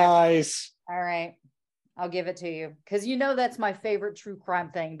 okay. Nice. All right. I'll give it to you. Because that's my favorite true crime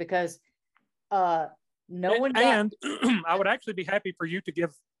thing, because No one got. And I would actually be happy for you to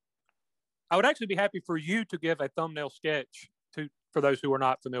give. I would actually be happy for you to give a thumbnail sketch for those who are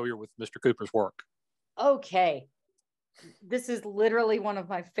not familiar with Mr. Cooper's work. Okay, this is literally one of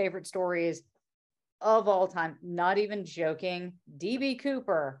my favorite stories of all time. Not even joking. DB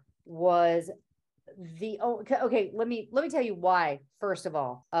Cooper was the okay. Let me tell you why. First of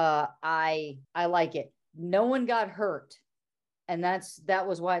all, I like it. No one got hurt, and that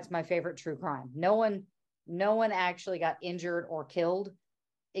was why it's my favorite true crime. No one actually got injured or killed,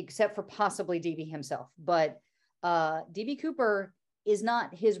 except for possibly DB himself. But DB Cooper is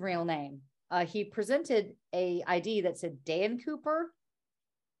not his real name. He presented a ID that said Dan Cooper,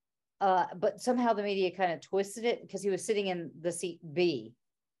 but somehow the media kind of twisted it because he was sitting in the seat B.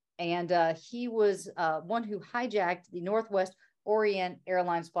 And he was one who hijacked the Northwest Orient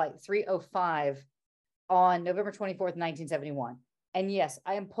Airlines Flight 305 on November 24th, 1971. And yes,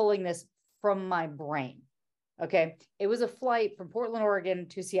 I am pulling this from my brain. Okay. It was a flight from Portland, Oregon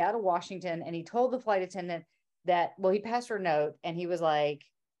to Seattle, Washington. And he told the flight attendant that, well, he passed her a note and he was like,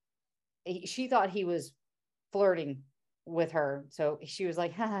 she thought he was flirting with her. So she was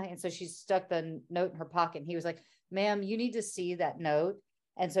like, haha. And so she stuck the note in her pocket. And he was like, ma'am, you need to see that note.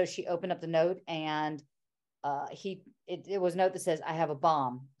 And so she opened up the note and it was a note that says, I have a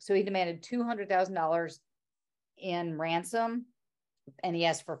bomb. So he demanded $200,000 in ransom and he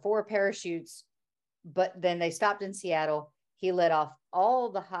asked for 4 parachutes, but then they stopped in Seattle. He let off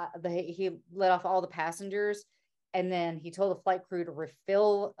all the passengers. And then he told the flight crew to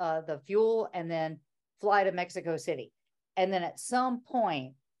refill the fuel and then fly to Mexico City. And then at some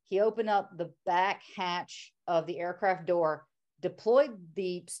point, he opened up the back hatch of the aircraft door, deployed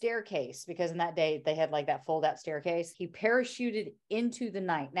the staircase, because in that day they had like that fold out staircase. He parachuted into the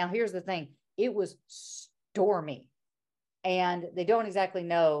night. Now, here's the thing. It was stormy and they don't exactly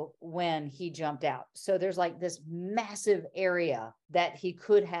know when he jumped out. So there's like this massive area that he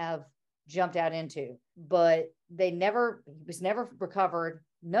could have jumped out into, but he was never recovered.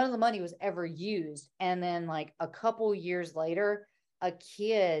 None of the money was ever used. And then like a couple years later, a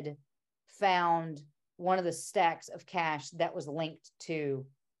kid found one of the stacks of cash that was linked to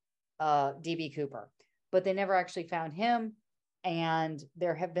DB Cooper, but they never actually found him. And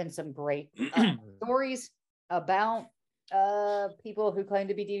there have been some great stories about people who claim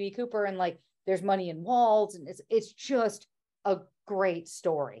to be DB Cooper, and like there's money in walls, and it's just a great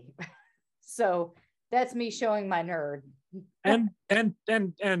story. So that's me showing my nerd. and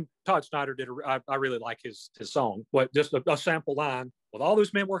Todd Snyder did. I really like his song. What, just a sample line: with all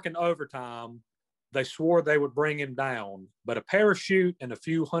those men working overtime, they swore they would bring him down, but a parachute and a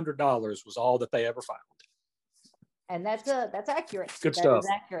few $100 was all that they ever found. And that's accurate. Good stuff.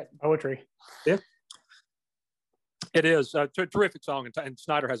 Accurate poetry. Yeah, it is a terrific song, and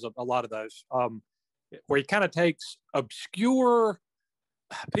Snyder has a lot of those, where he kind of takes obscure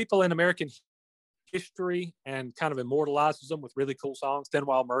people in American history and kind of immortalizes them with really cool songs. Thin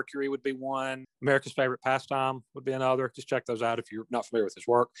Wild Mercury would be one. America's Favorite Pastime would be another. Just check those out if you're not familiar with his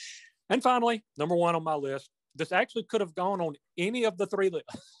work. And finally, number 1 on my list. This actually could have gone on any of the 3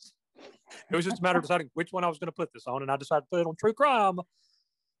 lists. It was just a matter of deciding which one I was going to put this on, and I decided to put it on True Crime.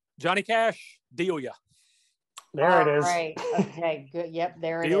 Johnny Cash, Delia. There it is. Right. Okay, good. Yep,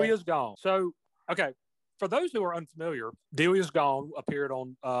 there it is. Delia's Gone. So, okay, for those who are unfamiliar, Delia's Gone appeared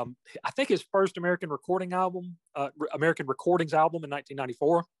on, I think, his first American Recordings album in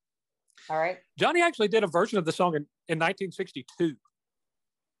 1994. All right. Johnny actually did a version of the song in 1962.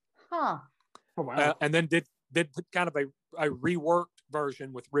 Huh. Oh, wow. And then did kind of a reworked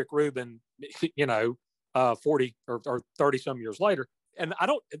version with Rick Rubin, 40 or 30 some years later. And I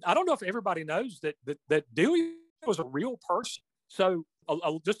don't know if everybody knows that Delia was a real person. So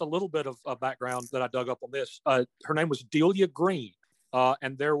just a little bit of background that I dug up on this. Her name was Delia Green,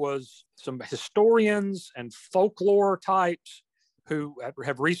 and there was some historians and folklore types who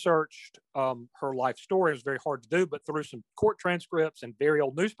have researched her life story. It was very hard to do, but through some court transcripts and very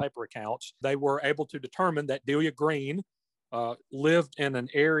old newspaper accounts, they were able to determine that Delia Green lived in an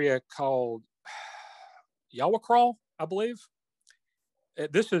area called Yawacraw, I believe.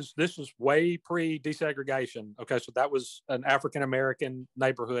 This is way pre-desegregation. Okay, so that was an African-American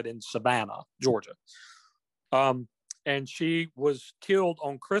neighborhood in Savannah, Georgia. And she was killed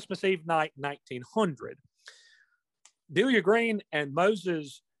on Christmas Eve night, 1900. Delia Green and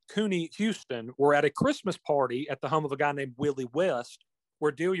Moses Cooney Houston were at a Christmas party at the home of a guy named Willie West,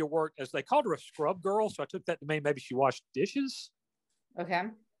 where Delia worked, as they called her, a scrub girl. So I took that to mean maybe she washed dishes. Okay.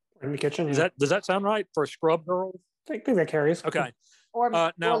 In the kitchen. Does that sound right for a scrub girl? I think that carries. Okay. Or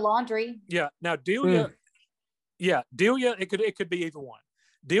laundry. Yeah. Now Delia, Delia, it could be either one.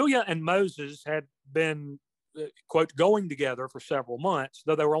 Delia and Moses had been, quote, going together for several months,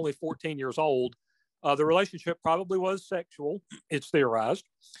 though they were only 14 years old. The relationship probably was sexual, it's theorized.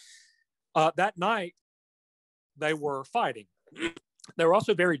 That night, they were fighting. They were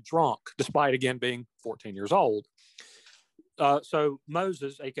also very drunk, despite, again, being 14 years old. So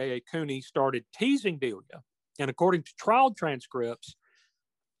Moses, a.k.a. Cooney, started teasing Delia. And according to trial transcripts,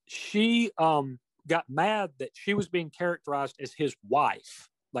 she got mad that she was being characterized as his wife.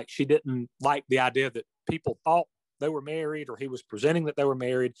 Like, she didn't like the idea that people thought they were married, or he was presenting that they were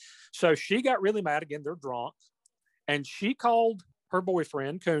married. So she got really mad. Again, they're drunk. And she called her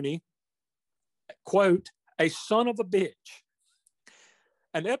boyfriend, Cooney, quote, a son of a bitch.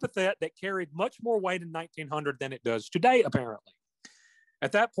 An epithet that carried much more weight in 1900 than it does today, apparently.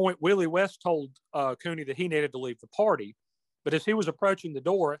 At that point, Willie West told Cooney that he needed to leave the party. But as he was approaching the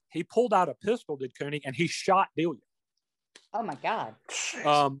door, he pulled out a pistol, did Cooney, and he shot Delia. Oh, my God.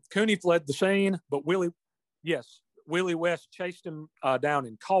 Cooney fled the scene, but Willie West chased him down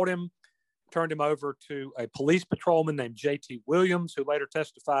and caught him, turned him over to a police patrolman named J.T. Williams, who later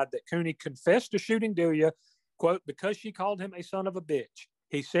testified that Cooney confessed to shooting Delia, quote, because she called him a son of a bitch.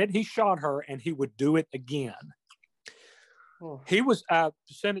 He said he shot her and he would do it again. Oh. He was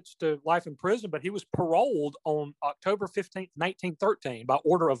sentenced to life in prison, but he was paroled on October 15th, 1913 by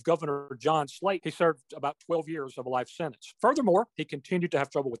order of Governor John Slate. He served about 12 years of a life sentence. Furthermore, he continued to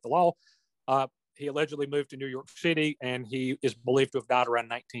have trouble with the law. He allegedly moved to New York City, and he is believed to have died around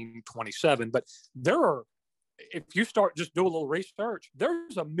 1927. But if you start just do a little research,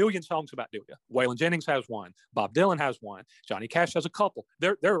 there's a million songs about Delia. Waylon Jennings has one. Bob Dylan has one. Johnny Cash has a couple.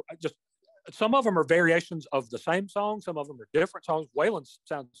 They're just, some of them are variations of the same song. Some of them are different songs. Waylon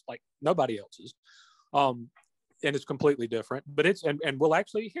sounds like nobody else's. And it's completely different. But and we'll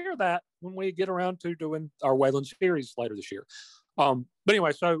actually hear that when we get around to doing our Waylon series later this year. But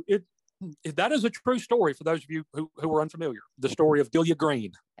anyway, so that is a true story for those of you who are unfamiliar. The story of Delia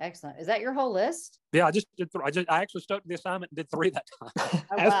Green. Excellent. Is that your whole list? Yeah, I just did. I actually stuck to the assignment and did 3 that time,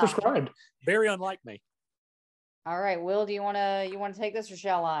 as prescribed. Very unlike me. All right, Will, do you want to take this, or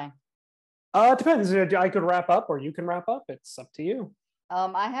shall I? It depends. I could wrap up, or you can wrap up. It's up to you.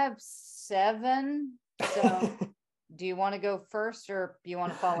 I have 7. So, do you want to go first, or do you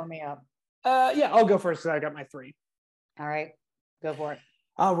want to follow me up? Yeah, I'll go first because I got my 3. All right, go for it.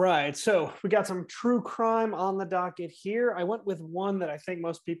 All right, so we got some true crime on the docket here. I went with one that I think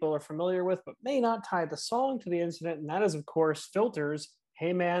most people are familiar with, but may not tie the song to the incident, and that is, of course, Filter's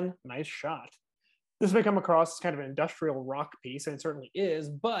Hey Man, Nice Shot. This may come across as kind of an industrial rock piece, and it certainly is,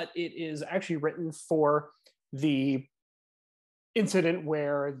 but it is actually written for the incident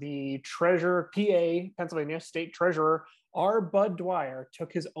where the PA, Pennsylvania State Treasurer, R. Bud Dwyer,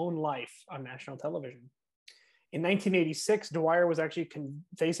 took his own life on national television. In 1986, Dwyer was actually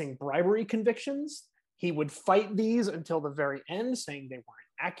facing bribery convictions. He would fight these until the very end, saying they weren't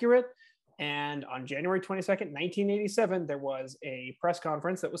accurate. And on January 22nd, 1987, there was a press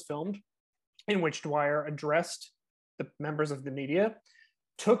conference that was filmed in which Dwyer addressed the members of the media,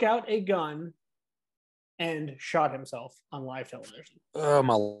 took out a gun, and shot himself on live television. Oh,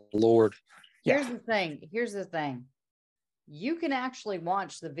 my Lord. Here's the thing. You can actually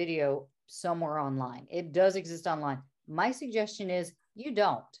watch the video somewhere online. It does exist online. My suggestion is you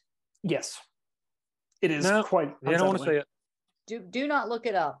don't. Yes. It is quite I don't want to say it. Do not look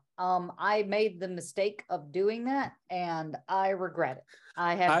it up. I made the mistake of doing that, and I regret it.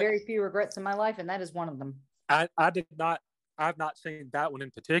 I have very few regrets in my life, and that is one of them. I've not seen that one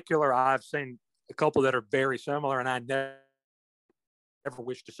in particular. I've seen a couple that are very similar, and I never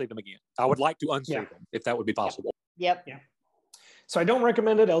wish to see them again. I would like to unsee them if that would be possible. Yep. Yeah. So I don't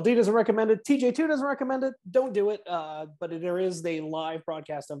recommend it. LD doesn't recommend it. TJ2 doesn't recommend it. Don't do it. But there is a live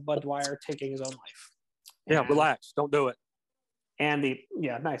broadcast of Bud Dwyer taking his own life. Yeah, relax. Don't do it. And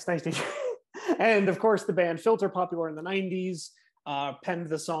nice DJ. And of course, the band Filter, popular in the 90s, penned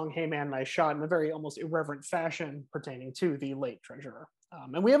the song Hey Man, Nice Shot in a very almost irreverent fashion pertaining to the late treasurer.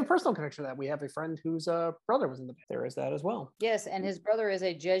 And we have a personal connection to that. We have a friend whose brother was in the band. There is that as well. Yes, and his brother is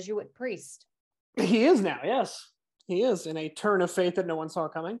a Jesuit priest. He is now, yes. He is, in a turn of fate that no one saw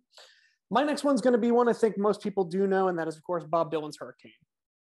coming. My next one's going to be one I think most people do know, and that is, of course, Bob Dylan's Hurricane.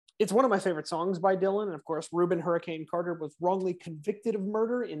 It's one of my favorite songs by Dylan, and of course, Reuben Hurricane Carter was wrongly convicted of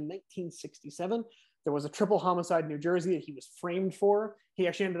murder in 1967. There was a triple homicide in New Jersey that he was framed for. He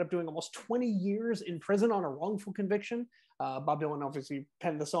actually ended up doing almost 20 years in prison on a wrongful conviction. Bob Dylan obviously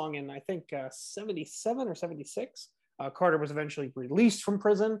penned the song in, I think, 77 or 76. Carter was eventually released from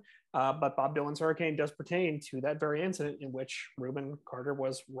prison, but Bob Dylan's Hurricane does pertain to that very incident in which Reuben Carter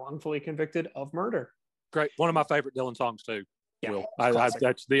was wrongfully convicted of murder. Great. One of my favorite Dylan songs, too. Yeah,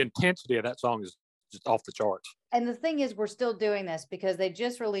 that's the intensity of that song is just off the charts. And the thing is, we're still doing this because they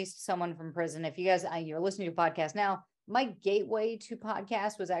just released someone from prison. If you guys, you're listening to a podcast now, my gateway to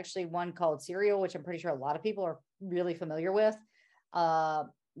podcast was actually one called Serial, which I'm pretty sure a lot of people are really familiar with.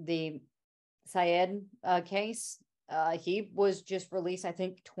 The Syed case, he was just released, I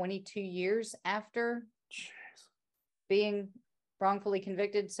think, 22 years after being wrongfully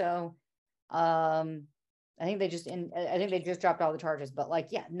convicted. So I think they just dropped all the charges. But like,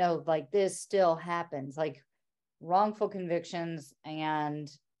 yeah, no, like this still happens. Like wrongful convictions and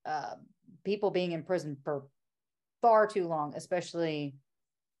people being in prison for far too long, especially,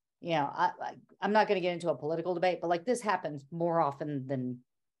 you know, I'm not going to get into a political debate, but like this happens more often than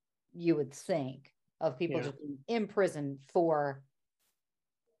you would think, of people just being in prison for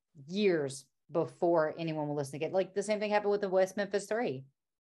years before anyone will listen to it. Like the same thing happened with the West Memphis 3.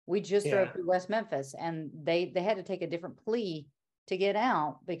 We just drove through West Memphis and they had to take a different plea to get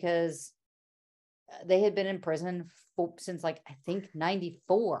out because they had been in prison since like, I think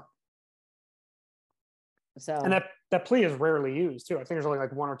 94. So, and that plea is rarely used too. I think there's only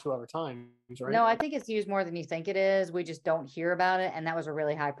like one or two other times, right? No, I think it's used more than you think it is. We just don't hear about it. And that was a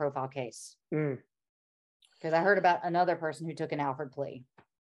really high profile case. Because I heard about another person who took an Alfred plea.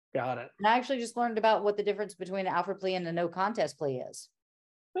 Got it. And I actually just learned about what the difference between an Alfred plea and a no contest plea is.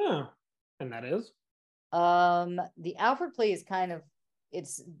 Oh, and that is? The Alfred plea is kind of,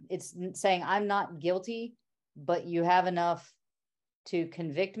 it's saying I'm not guilty, but you have enough to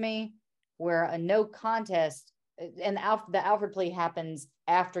convict me, where a no contest, and the Alfred plea happens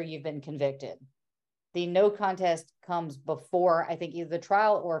after you've been convicted. The no contest comes before, I think, either the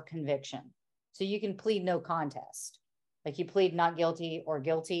trial or conviction. So you can plead no contest. Like you plead not guilty or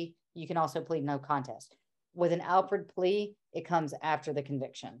guilty, you can also plead no contest. With an Alfred plea, it comes after the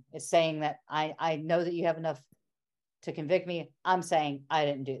conviction. It's saying that I know that you have enough to convict me. I'm saying I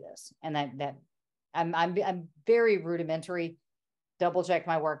didn't do this. And that I'm very rudimentary. Double check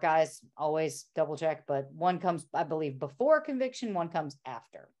my work, guys. Always double check. But one comes, I believe, before conviction, one comes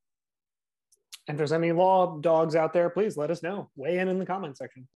after. And if there's any law dogs out there, please let us know. Weigh in the comment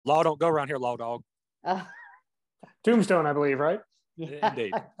section. Law don't go around here, law dog. Tombstone, I believe, right? Yeah.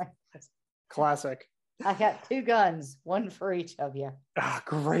 Indeed. Classic. I got 2 guns, one for each of you.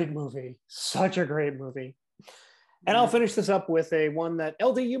 Great movie. Such a great movie. And I'll finish this up with a one that,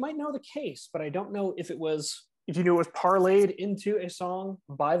 LD, you might know the case, but I don't know if you knew it was parlayed into a song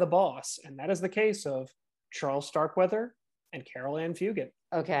by the Boss. And that is the case of Charles Starkweather and Carol Ann Fugit.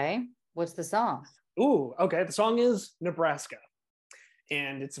 Okay. What's the song? Ooh, okay. The song is Nebraska.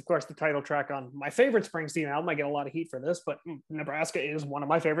 And it's, of course, the title track on my favorite Springsteen album. I get a lot of heat for this, but Nebraska is one of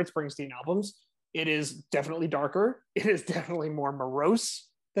my favorite Springsteen albums. It is definitely darker. It is definitely more morose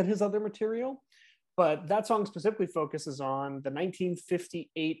than his other material. But that song specifically focuses on the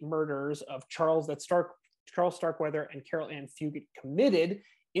 1958 murders of Charles Starkweather and Carol Ann Fugit committed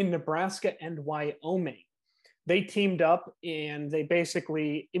in Nebraska and Wyoming. They teamed up and they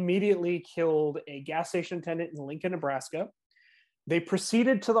basically immediately killed a gas station attendant in Lincoln, Nebraska. They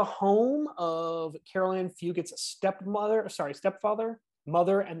proceeded to the home of Carol Ann Fugit's stepfather,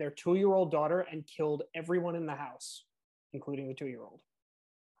 mother, and their 2-year-old daughter, and killed everyone in the house, including the 2-year-old.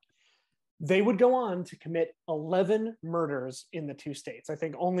 They would go on to commit 11 murders in the 2 states. I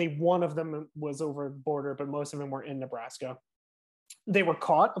think only one of them was over the border, but most of them were in Nebraska. They were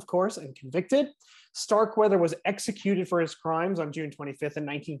caught, of course, and convicted. Starkweather was executed for his crimes on June 25th in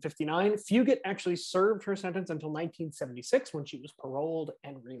 1959. Fugit actually served her sentence until 1976 when she was paroled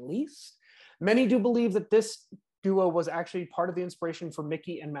and released. Many do believe that this duo was actually part of the inspiration for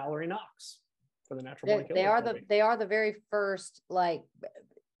Mickey and Mallory Knox for the Natural Born Killers. They are the very first, like,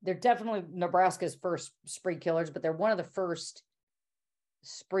 they're definitely Nebraska's first spree killers, but they're one of the first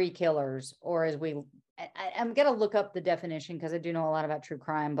spree killers, or as I'm going to look up the definition because I do know a lot about true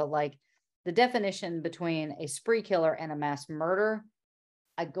crime, but like the definition between a spree killer and a mass murder,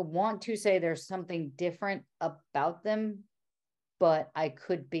 I want to say there's something different about them, but I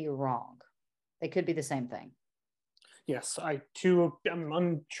could be wrong. They could be the same thing. Yes, I'm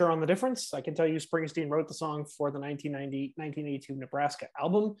unsure on the difference. I can tell you Springsteen wrote the song for the 1982 Nebraska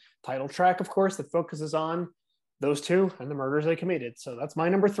album. Title track, of course, that focuses on those two and the murders they committed. So that's my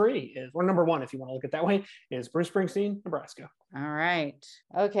number 3, or number 1, if you want to look at it that way, is Bruce Springsteen, Nebraska. All right.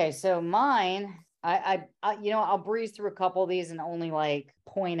 Okay, so mine, I'll breeze through a couple of these and only like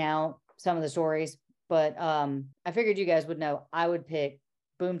point out some of the stories, but I figured you guys would know I would pick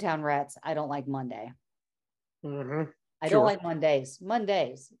Boomtown Rats. I Don't Like Monday. Mm-hmm. I don't like Mondays.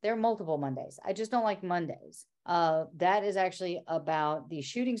 There are multiple Mondays. I just don't like Mondays. That is actually about the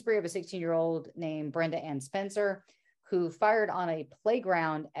shooting spree of a 16-year-old named Brenda Ann Spencer, who fired on a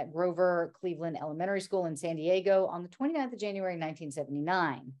playground at Grover Cleveland Elementary School in San Diego on the 29th of January,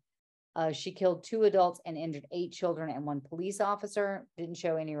 1979. She killed 2 adults and injured 8 children and 1 police officer. Didn't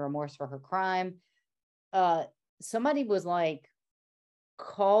show any remorse for her crime. Somebody was like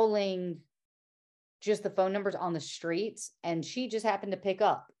calling just the phone numbers on the streets, and she just happened to pick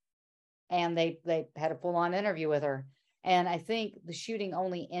up, and they had a full-on interview with her. And I think the shooting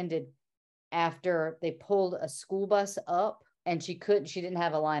only ended after they pulled a school bus up, and she didn't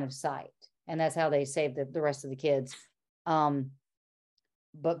have a line of sight, and that's how they saved the rest of the kids.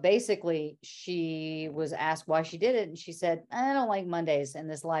 But basically, she was asked why she did it, and she said, I don't like Mondays, and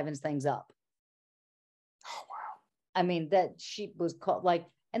this livens things up. Oh, wow. I mean, that she was called like,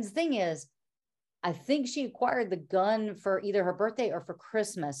 and the thing is, I think she acquired the gun for either her birthday or for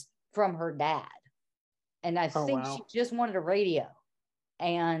Christmas from her dad. And I think she just wanted a radio.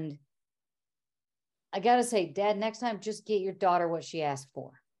 And I got to say, Dad, next time, just get your daughter what she asked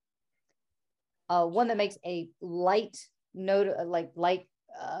for. One that makes a light note,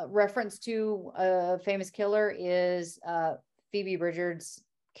 reference to a famous killer is Phoebe Bridgers'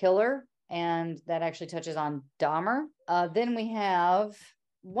 Killer, and that actually touches on Dahmer. Then we have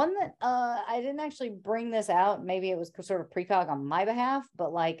one that I didn't actually bring this out. Maybe it was sort of precog on my behalf,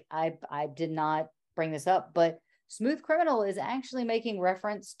 but like I did not bring this up. But Smooth Criminal is actually making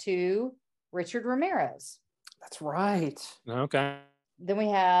reference to Richard Ramirez. That's right. Okay. Then we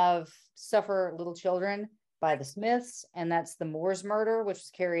have Suffer Little Children by the Smiths, and that's the Moors murder, which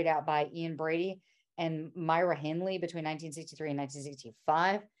was carried out by Ian Brady and Myra Henley between 1963 and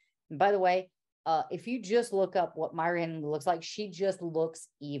 1965. And by the way, if you just look up what Myra Henley looks like, she just looks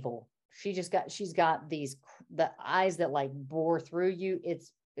evil. She's got the eyes that like bore through you.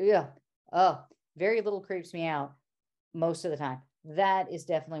 It's very little creeps me out most of the time. That is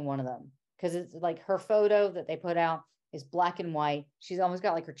definitely one of them, because it's like her photo that they put out is black and white. She's almost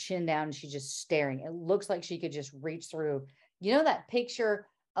got like her chin down and she's just staring. It looks like she could just reach through. You know that picture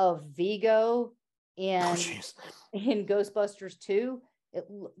of Vigo in Ghostbusters 2?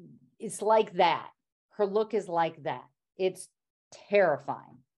 It's like that. Her look is like that. It's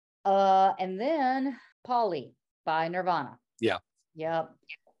terrifying. And then Polly by Nirvana. Yeah. Yep.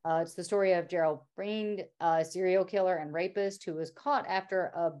 It's the story of Gerald Breen, a serial killer and rapist who was caught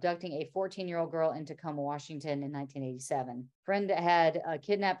after abducting a 14-year-old girl in Tacoma, Washington in 1987. Friend had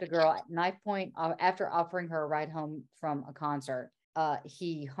kidnapped a girl at knife point after offering her a ride home from a concert.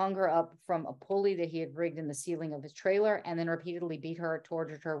 He hung her up from a pulley that he had rigged in the ceiling of his trailer, and then repeatedly beat her,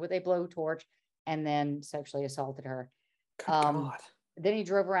 tortured her with a blowtorch, and then sexually assaulted her. God. Then he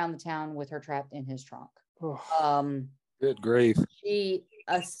drove around the town with her trapped in his trunk. Good grief. She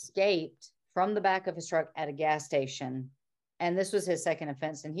escaped from the back of his truck at a gas station, and this was his second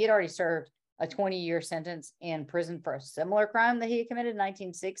offense, and he had already served a 20-year sentence in prison for a similar crime that he had committed in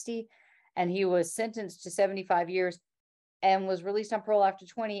 1960, and he was sentenced to 75 years and was released on parole after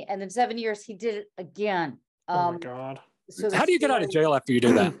 20, and then 7 years he did it again. Oh my God. So how do you get out of jail after you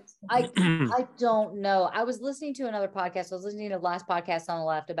do that? I don't know. I was listening to another podcast. I was listening to the last podcast on the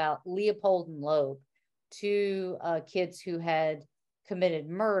left about Leopold and Loeb, 2 kids who had committed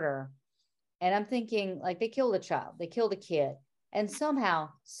murder. And I'm thinking, like, they killed a child, they killed a kid, and somehow,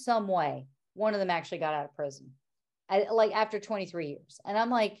 some way, one of them actually got out of prison, like after 23 years. And I'm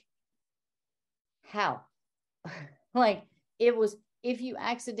like, how? Like, it was, if you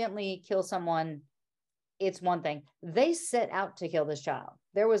accidentally kill someone, it's one thing. They set out to kill this child.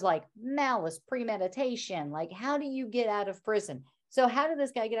 There was like malice, premeditation. Like, how do you get out of prison? So how did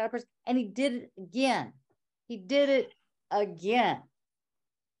this guy get out of prison? And he did it again. He did it again.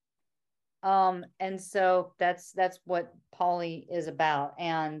 And so that's what Polly is about.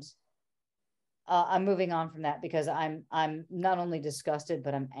 And I'm moving on from that because I'm not only disgusted,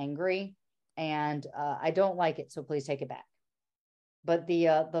 but I'm angry, and I don't like it. So please take it back. But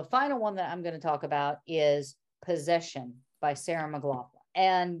the final one that I'm going to talk about is Possession by Sarah McLachlan.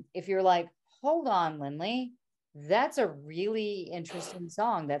 And if you're like, hold on, Lindley, that's a really interesting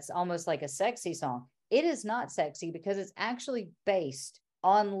song. That's almost like a sexy song. It is not sexy because it's actually based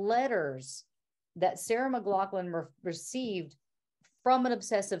on letters that Sarah McLachlan received from an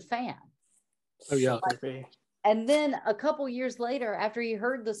obsessive fan. Oh, yeah. And then a couple years later, after he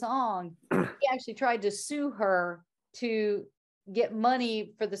heard the song, he actually tried to sue her to get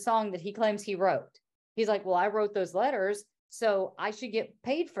money for the song that he claims he wrote. He's like, well, I wrote those letters, so I should get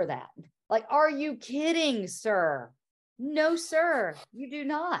paid for that. Like, are you kidding, sir? No, sir, you do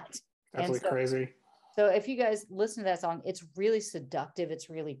not. Absolutely crazy. So if you guys listen to that song, it's really seductive. It's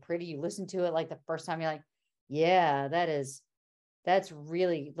really pretty. You listen to it like the first time, you're like, yeah, that is That's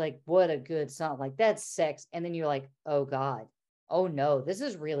really like, what a good song. Like that's sex. And then you're like, oh God, oh no, this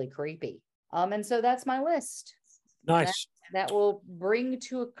is really creepy. And so that's my list. Nice. That will bring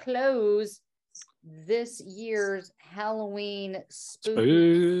to a close this year's Halloween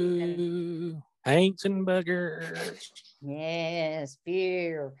spooky Haints and buggers. Yes,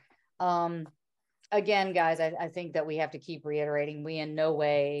 fear. Again, guys, I think that we have to keep reiterating, we in no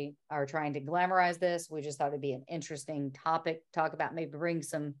way are trying to glamorize this. We just thought it'd be an interesting topic to talk about, maybe bring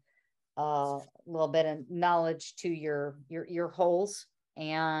some little bit of knowledge to your holes,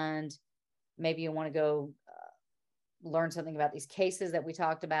 and maybe you want to go learn something about these cases that we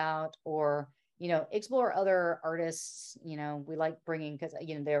talked about, or explore other artists. We like bringing, because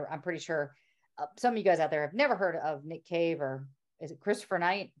I'm pretty sure some of you guys out there have never heard of Nick Cave, or is it Chris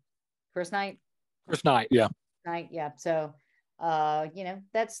Knight, yeah. So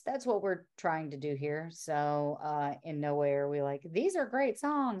that's what we're trying to do here. So in no way are we like, these are great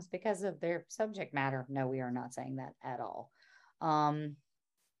songs because of their subject matter. No, we are not saying that at all.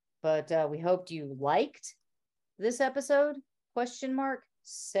 But we hoped you liked this episode, ?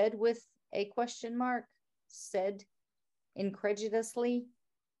 Said with a question mark, said incredulously.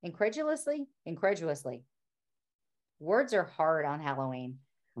 Words are hard on Halloween.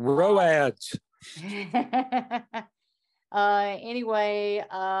 Roads. Anyway,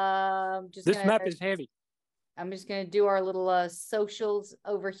 this map is heavy. I'm just gonna do our little socials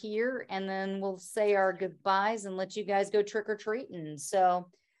over here, and then we'll say our goodbyes and let you guys go trick-or-treating. So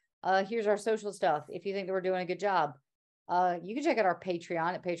here's our social stuff. If you think that we're doing a good job, you can check out our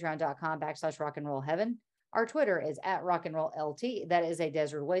Patreon at patreon.com/rockandrollheaven. Our Twitter is at rockandrolllt. That is a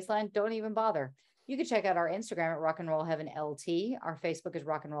desert wasteland. Don't even bother. You can check out our Instagram at rockandrollheavenlt. Our Facebook is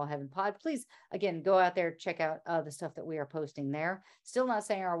Rock and Roll Heaven Pod. Please, again, go out there, check out the stuff that we are posting there. Still not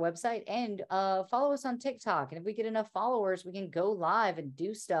saying our website, and follow us on TikTok. And if we get enough followers, we can go live and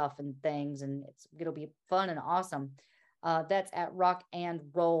do stuff and things, and it'll be fun and awesome. That's at Rock and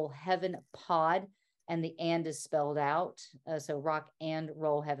Roll Heaven Pod, and the and is spelled out. So Rock and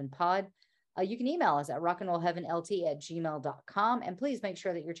Roll Heaven Pod. You can email us at rockandrollheavenlt@gmail.com. And please make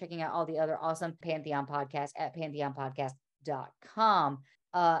sure that you're checking out all the other awesome Pantheon podcasts at pantheonpodcast.com.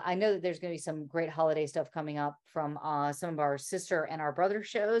 I know that there's going to be some great holiday stuff coming up from some of our sister and our brother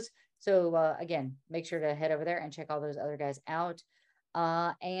shows. So again, make sure to head over there and check all those other guys out.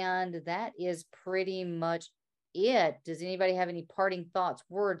 And that is pretty much it. Does anybody have any parting thoughts,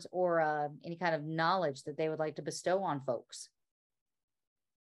 words, or any kind of knowledge that they would like to bestow on folks?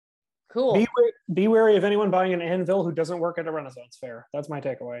 Cool. Be wary of anyone buying an anvil who doesn't work at a Renaissance fair. That's my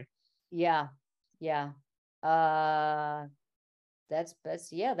takeaway. Yeah. That's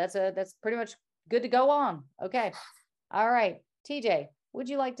pretty much good to go on. Okay. All right. TJ, would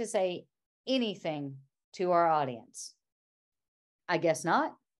you like to say anything to our audience? I guess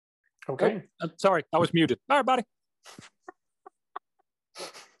not. Okay. Sorry, I was muted. All right, buddy.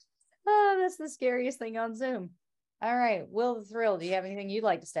 Oh, that's the scariest thing on Zoom. All right. Will the Thrill, do you have anything you'd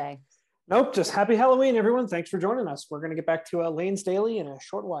like to say? Nope, just happy Halloween, everyone. Thanks for joining us. We're going to get back to Lane's Daily in a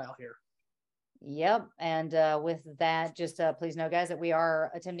short while here. Yep. And with that, just please know, guys, that we are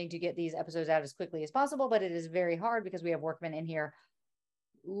attempting to get these episodes out as quickly as possible, but it is very hard because we have workmen in here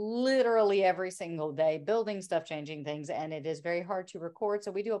literally every single day, building stuff, changing things, and it is very hard to record.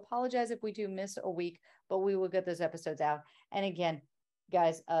 So we do apologize if we do miss a week, but we will get those episodes out. And again,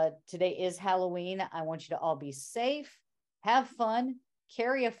 guys, today is Halloween. I want you to all be safe, have fun,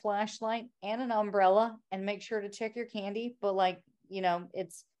 carry a flashlight and an umbrella, and make sure to check your candy. But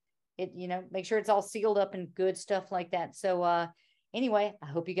make sure it's all sealed up and good stuff like that. So anyway, I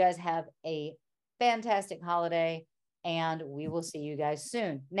hope you guys have a fantastic holiday, and we will see you guys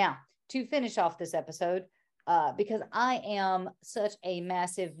soon. Now, to finish off this episode, because I am such a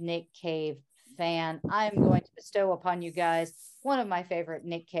massive Nick Cave fan, I'm going to bestow upon you guys one of my favorite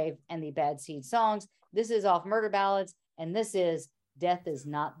Nick Cave and the Bad Seed songs. This is off Murder Ballads, and this is Death Is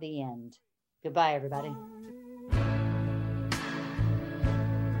Not the End. Goodbye, everybody.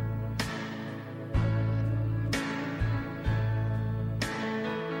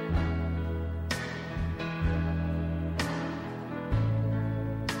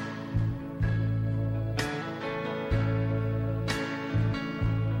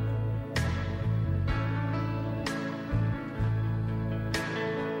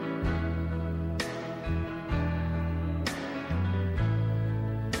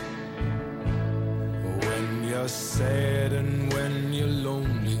 You're sad and when you're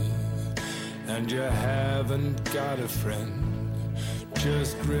lonely and you haven't got a friend,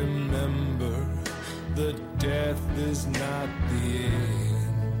 just remember that death is not the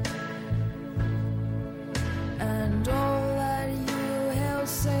end. And all that you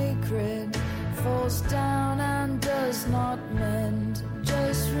falls down and does not mend.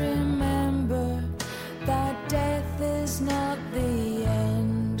 Just remember that death is not the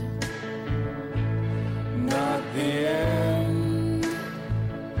end. Not the end.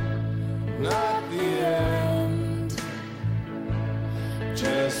 Not the end.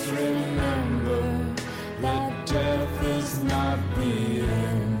 Just remember that death is not the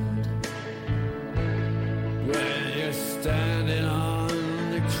end. When you're standing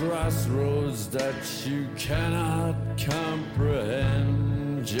on the crossroads that you cannot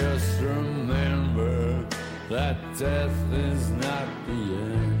comprehend, just remember that death is not the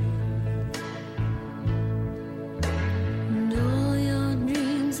end. And all your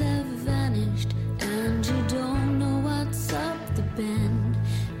dreams have vanished, and you don't know what's up the bend.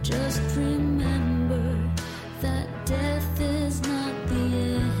 Just remember that death is not the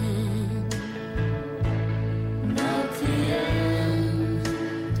end. Not the end.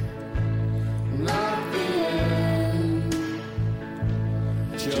 Not the end.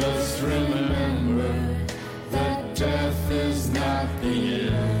 Just remember that death is not the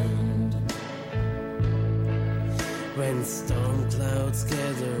end. When storm clouds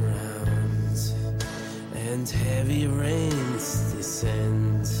gather round and heavy rains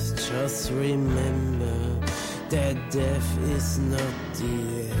descend, just remember that death is not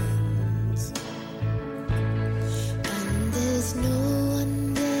the end. And there's no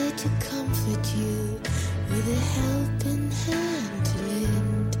one there to comfort you with a helping hand to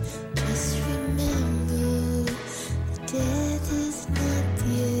lend. Just remember that death is not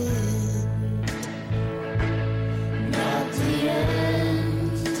the end. Not the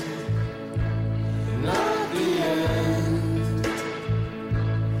end. Not the end.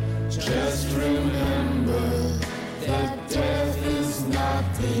 Just remember that death is not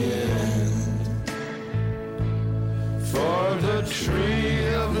the end. For the tree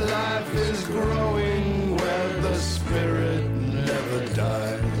of life is growing where the spirit never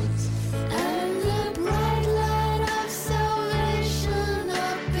dies. And the bright light of salvation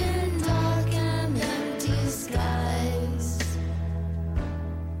up in dark and empty skies.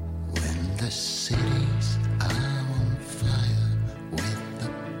 When the cities are on fire with the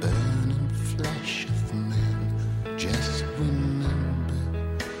burning flesh of men, just remember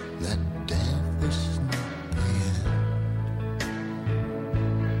that death is not the end.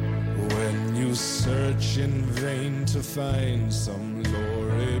 When you search in vain to find some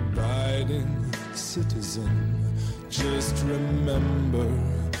law-abiding citizen, just remember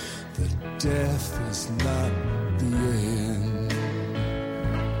that death is not the end.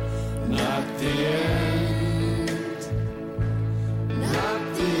 Not the end. Not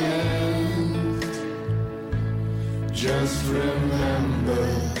the end. Just remember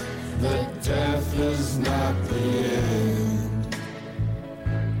that death is not the end.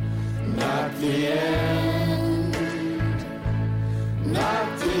 Not the end.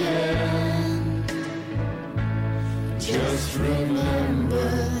 Not the end. Just remember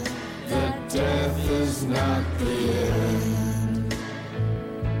that death is not the end.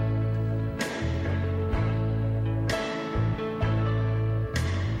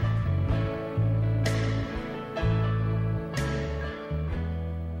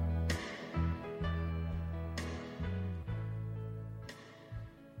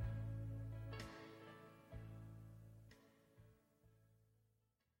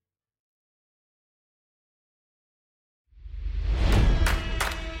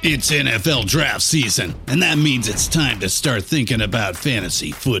 It's NFL draft season, and that means it's time to start thinking about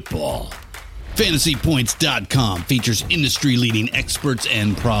fantasy football. FantasyPoints.com features industry-leading experts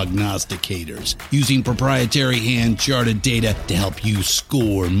and prognosticators using proprietary hand-charted data to help you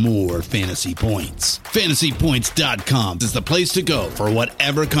score more fantasy points. FantasyPoints.com is the place to go for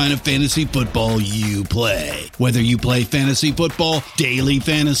whatever kind of fantasy football you play. Whether you play fantasy football, daily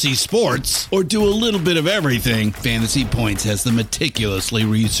fantasy sports, or do a little bit of everything, Fantasy Points has the meticulously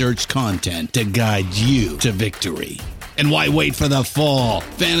researched content to guide you to victory. And why wait for the fall?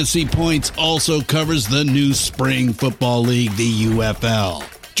 Fantasy Points also covers the new spring football league, the UFL.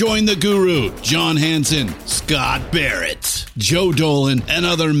 Join the guru, John Hansen, Scott Barrett, Joe Dolan, and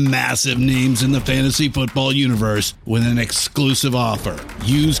other massive names in the fantasy football universe with an exclusive offer.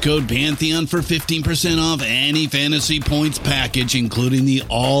 Use code Pantheon for 15% off any Fantasy Points package, including the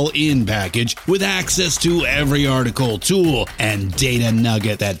all-in package, with access to every article, tool, and data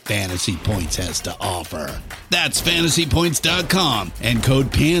nugget that Fantasy Points has to offer. That's FantasyPoints.com and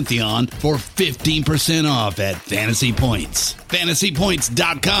code Pantheon for 15% off at Fantasy Points.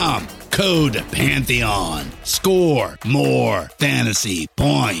 FantasyPoints.com, code Pantheon. Score more fantasy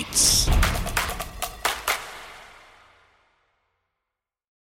points.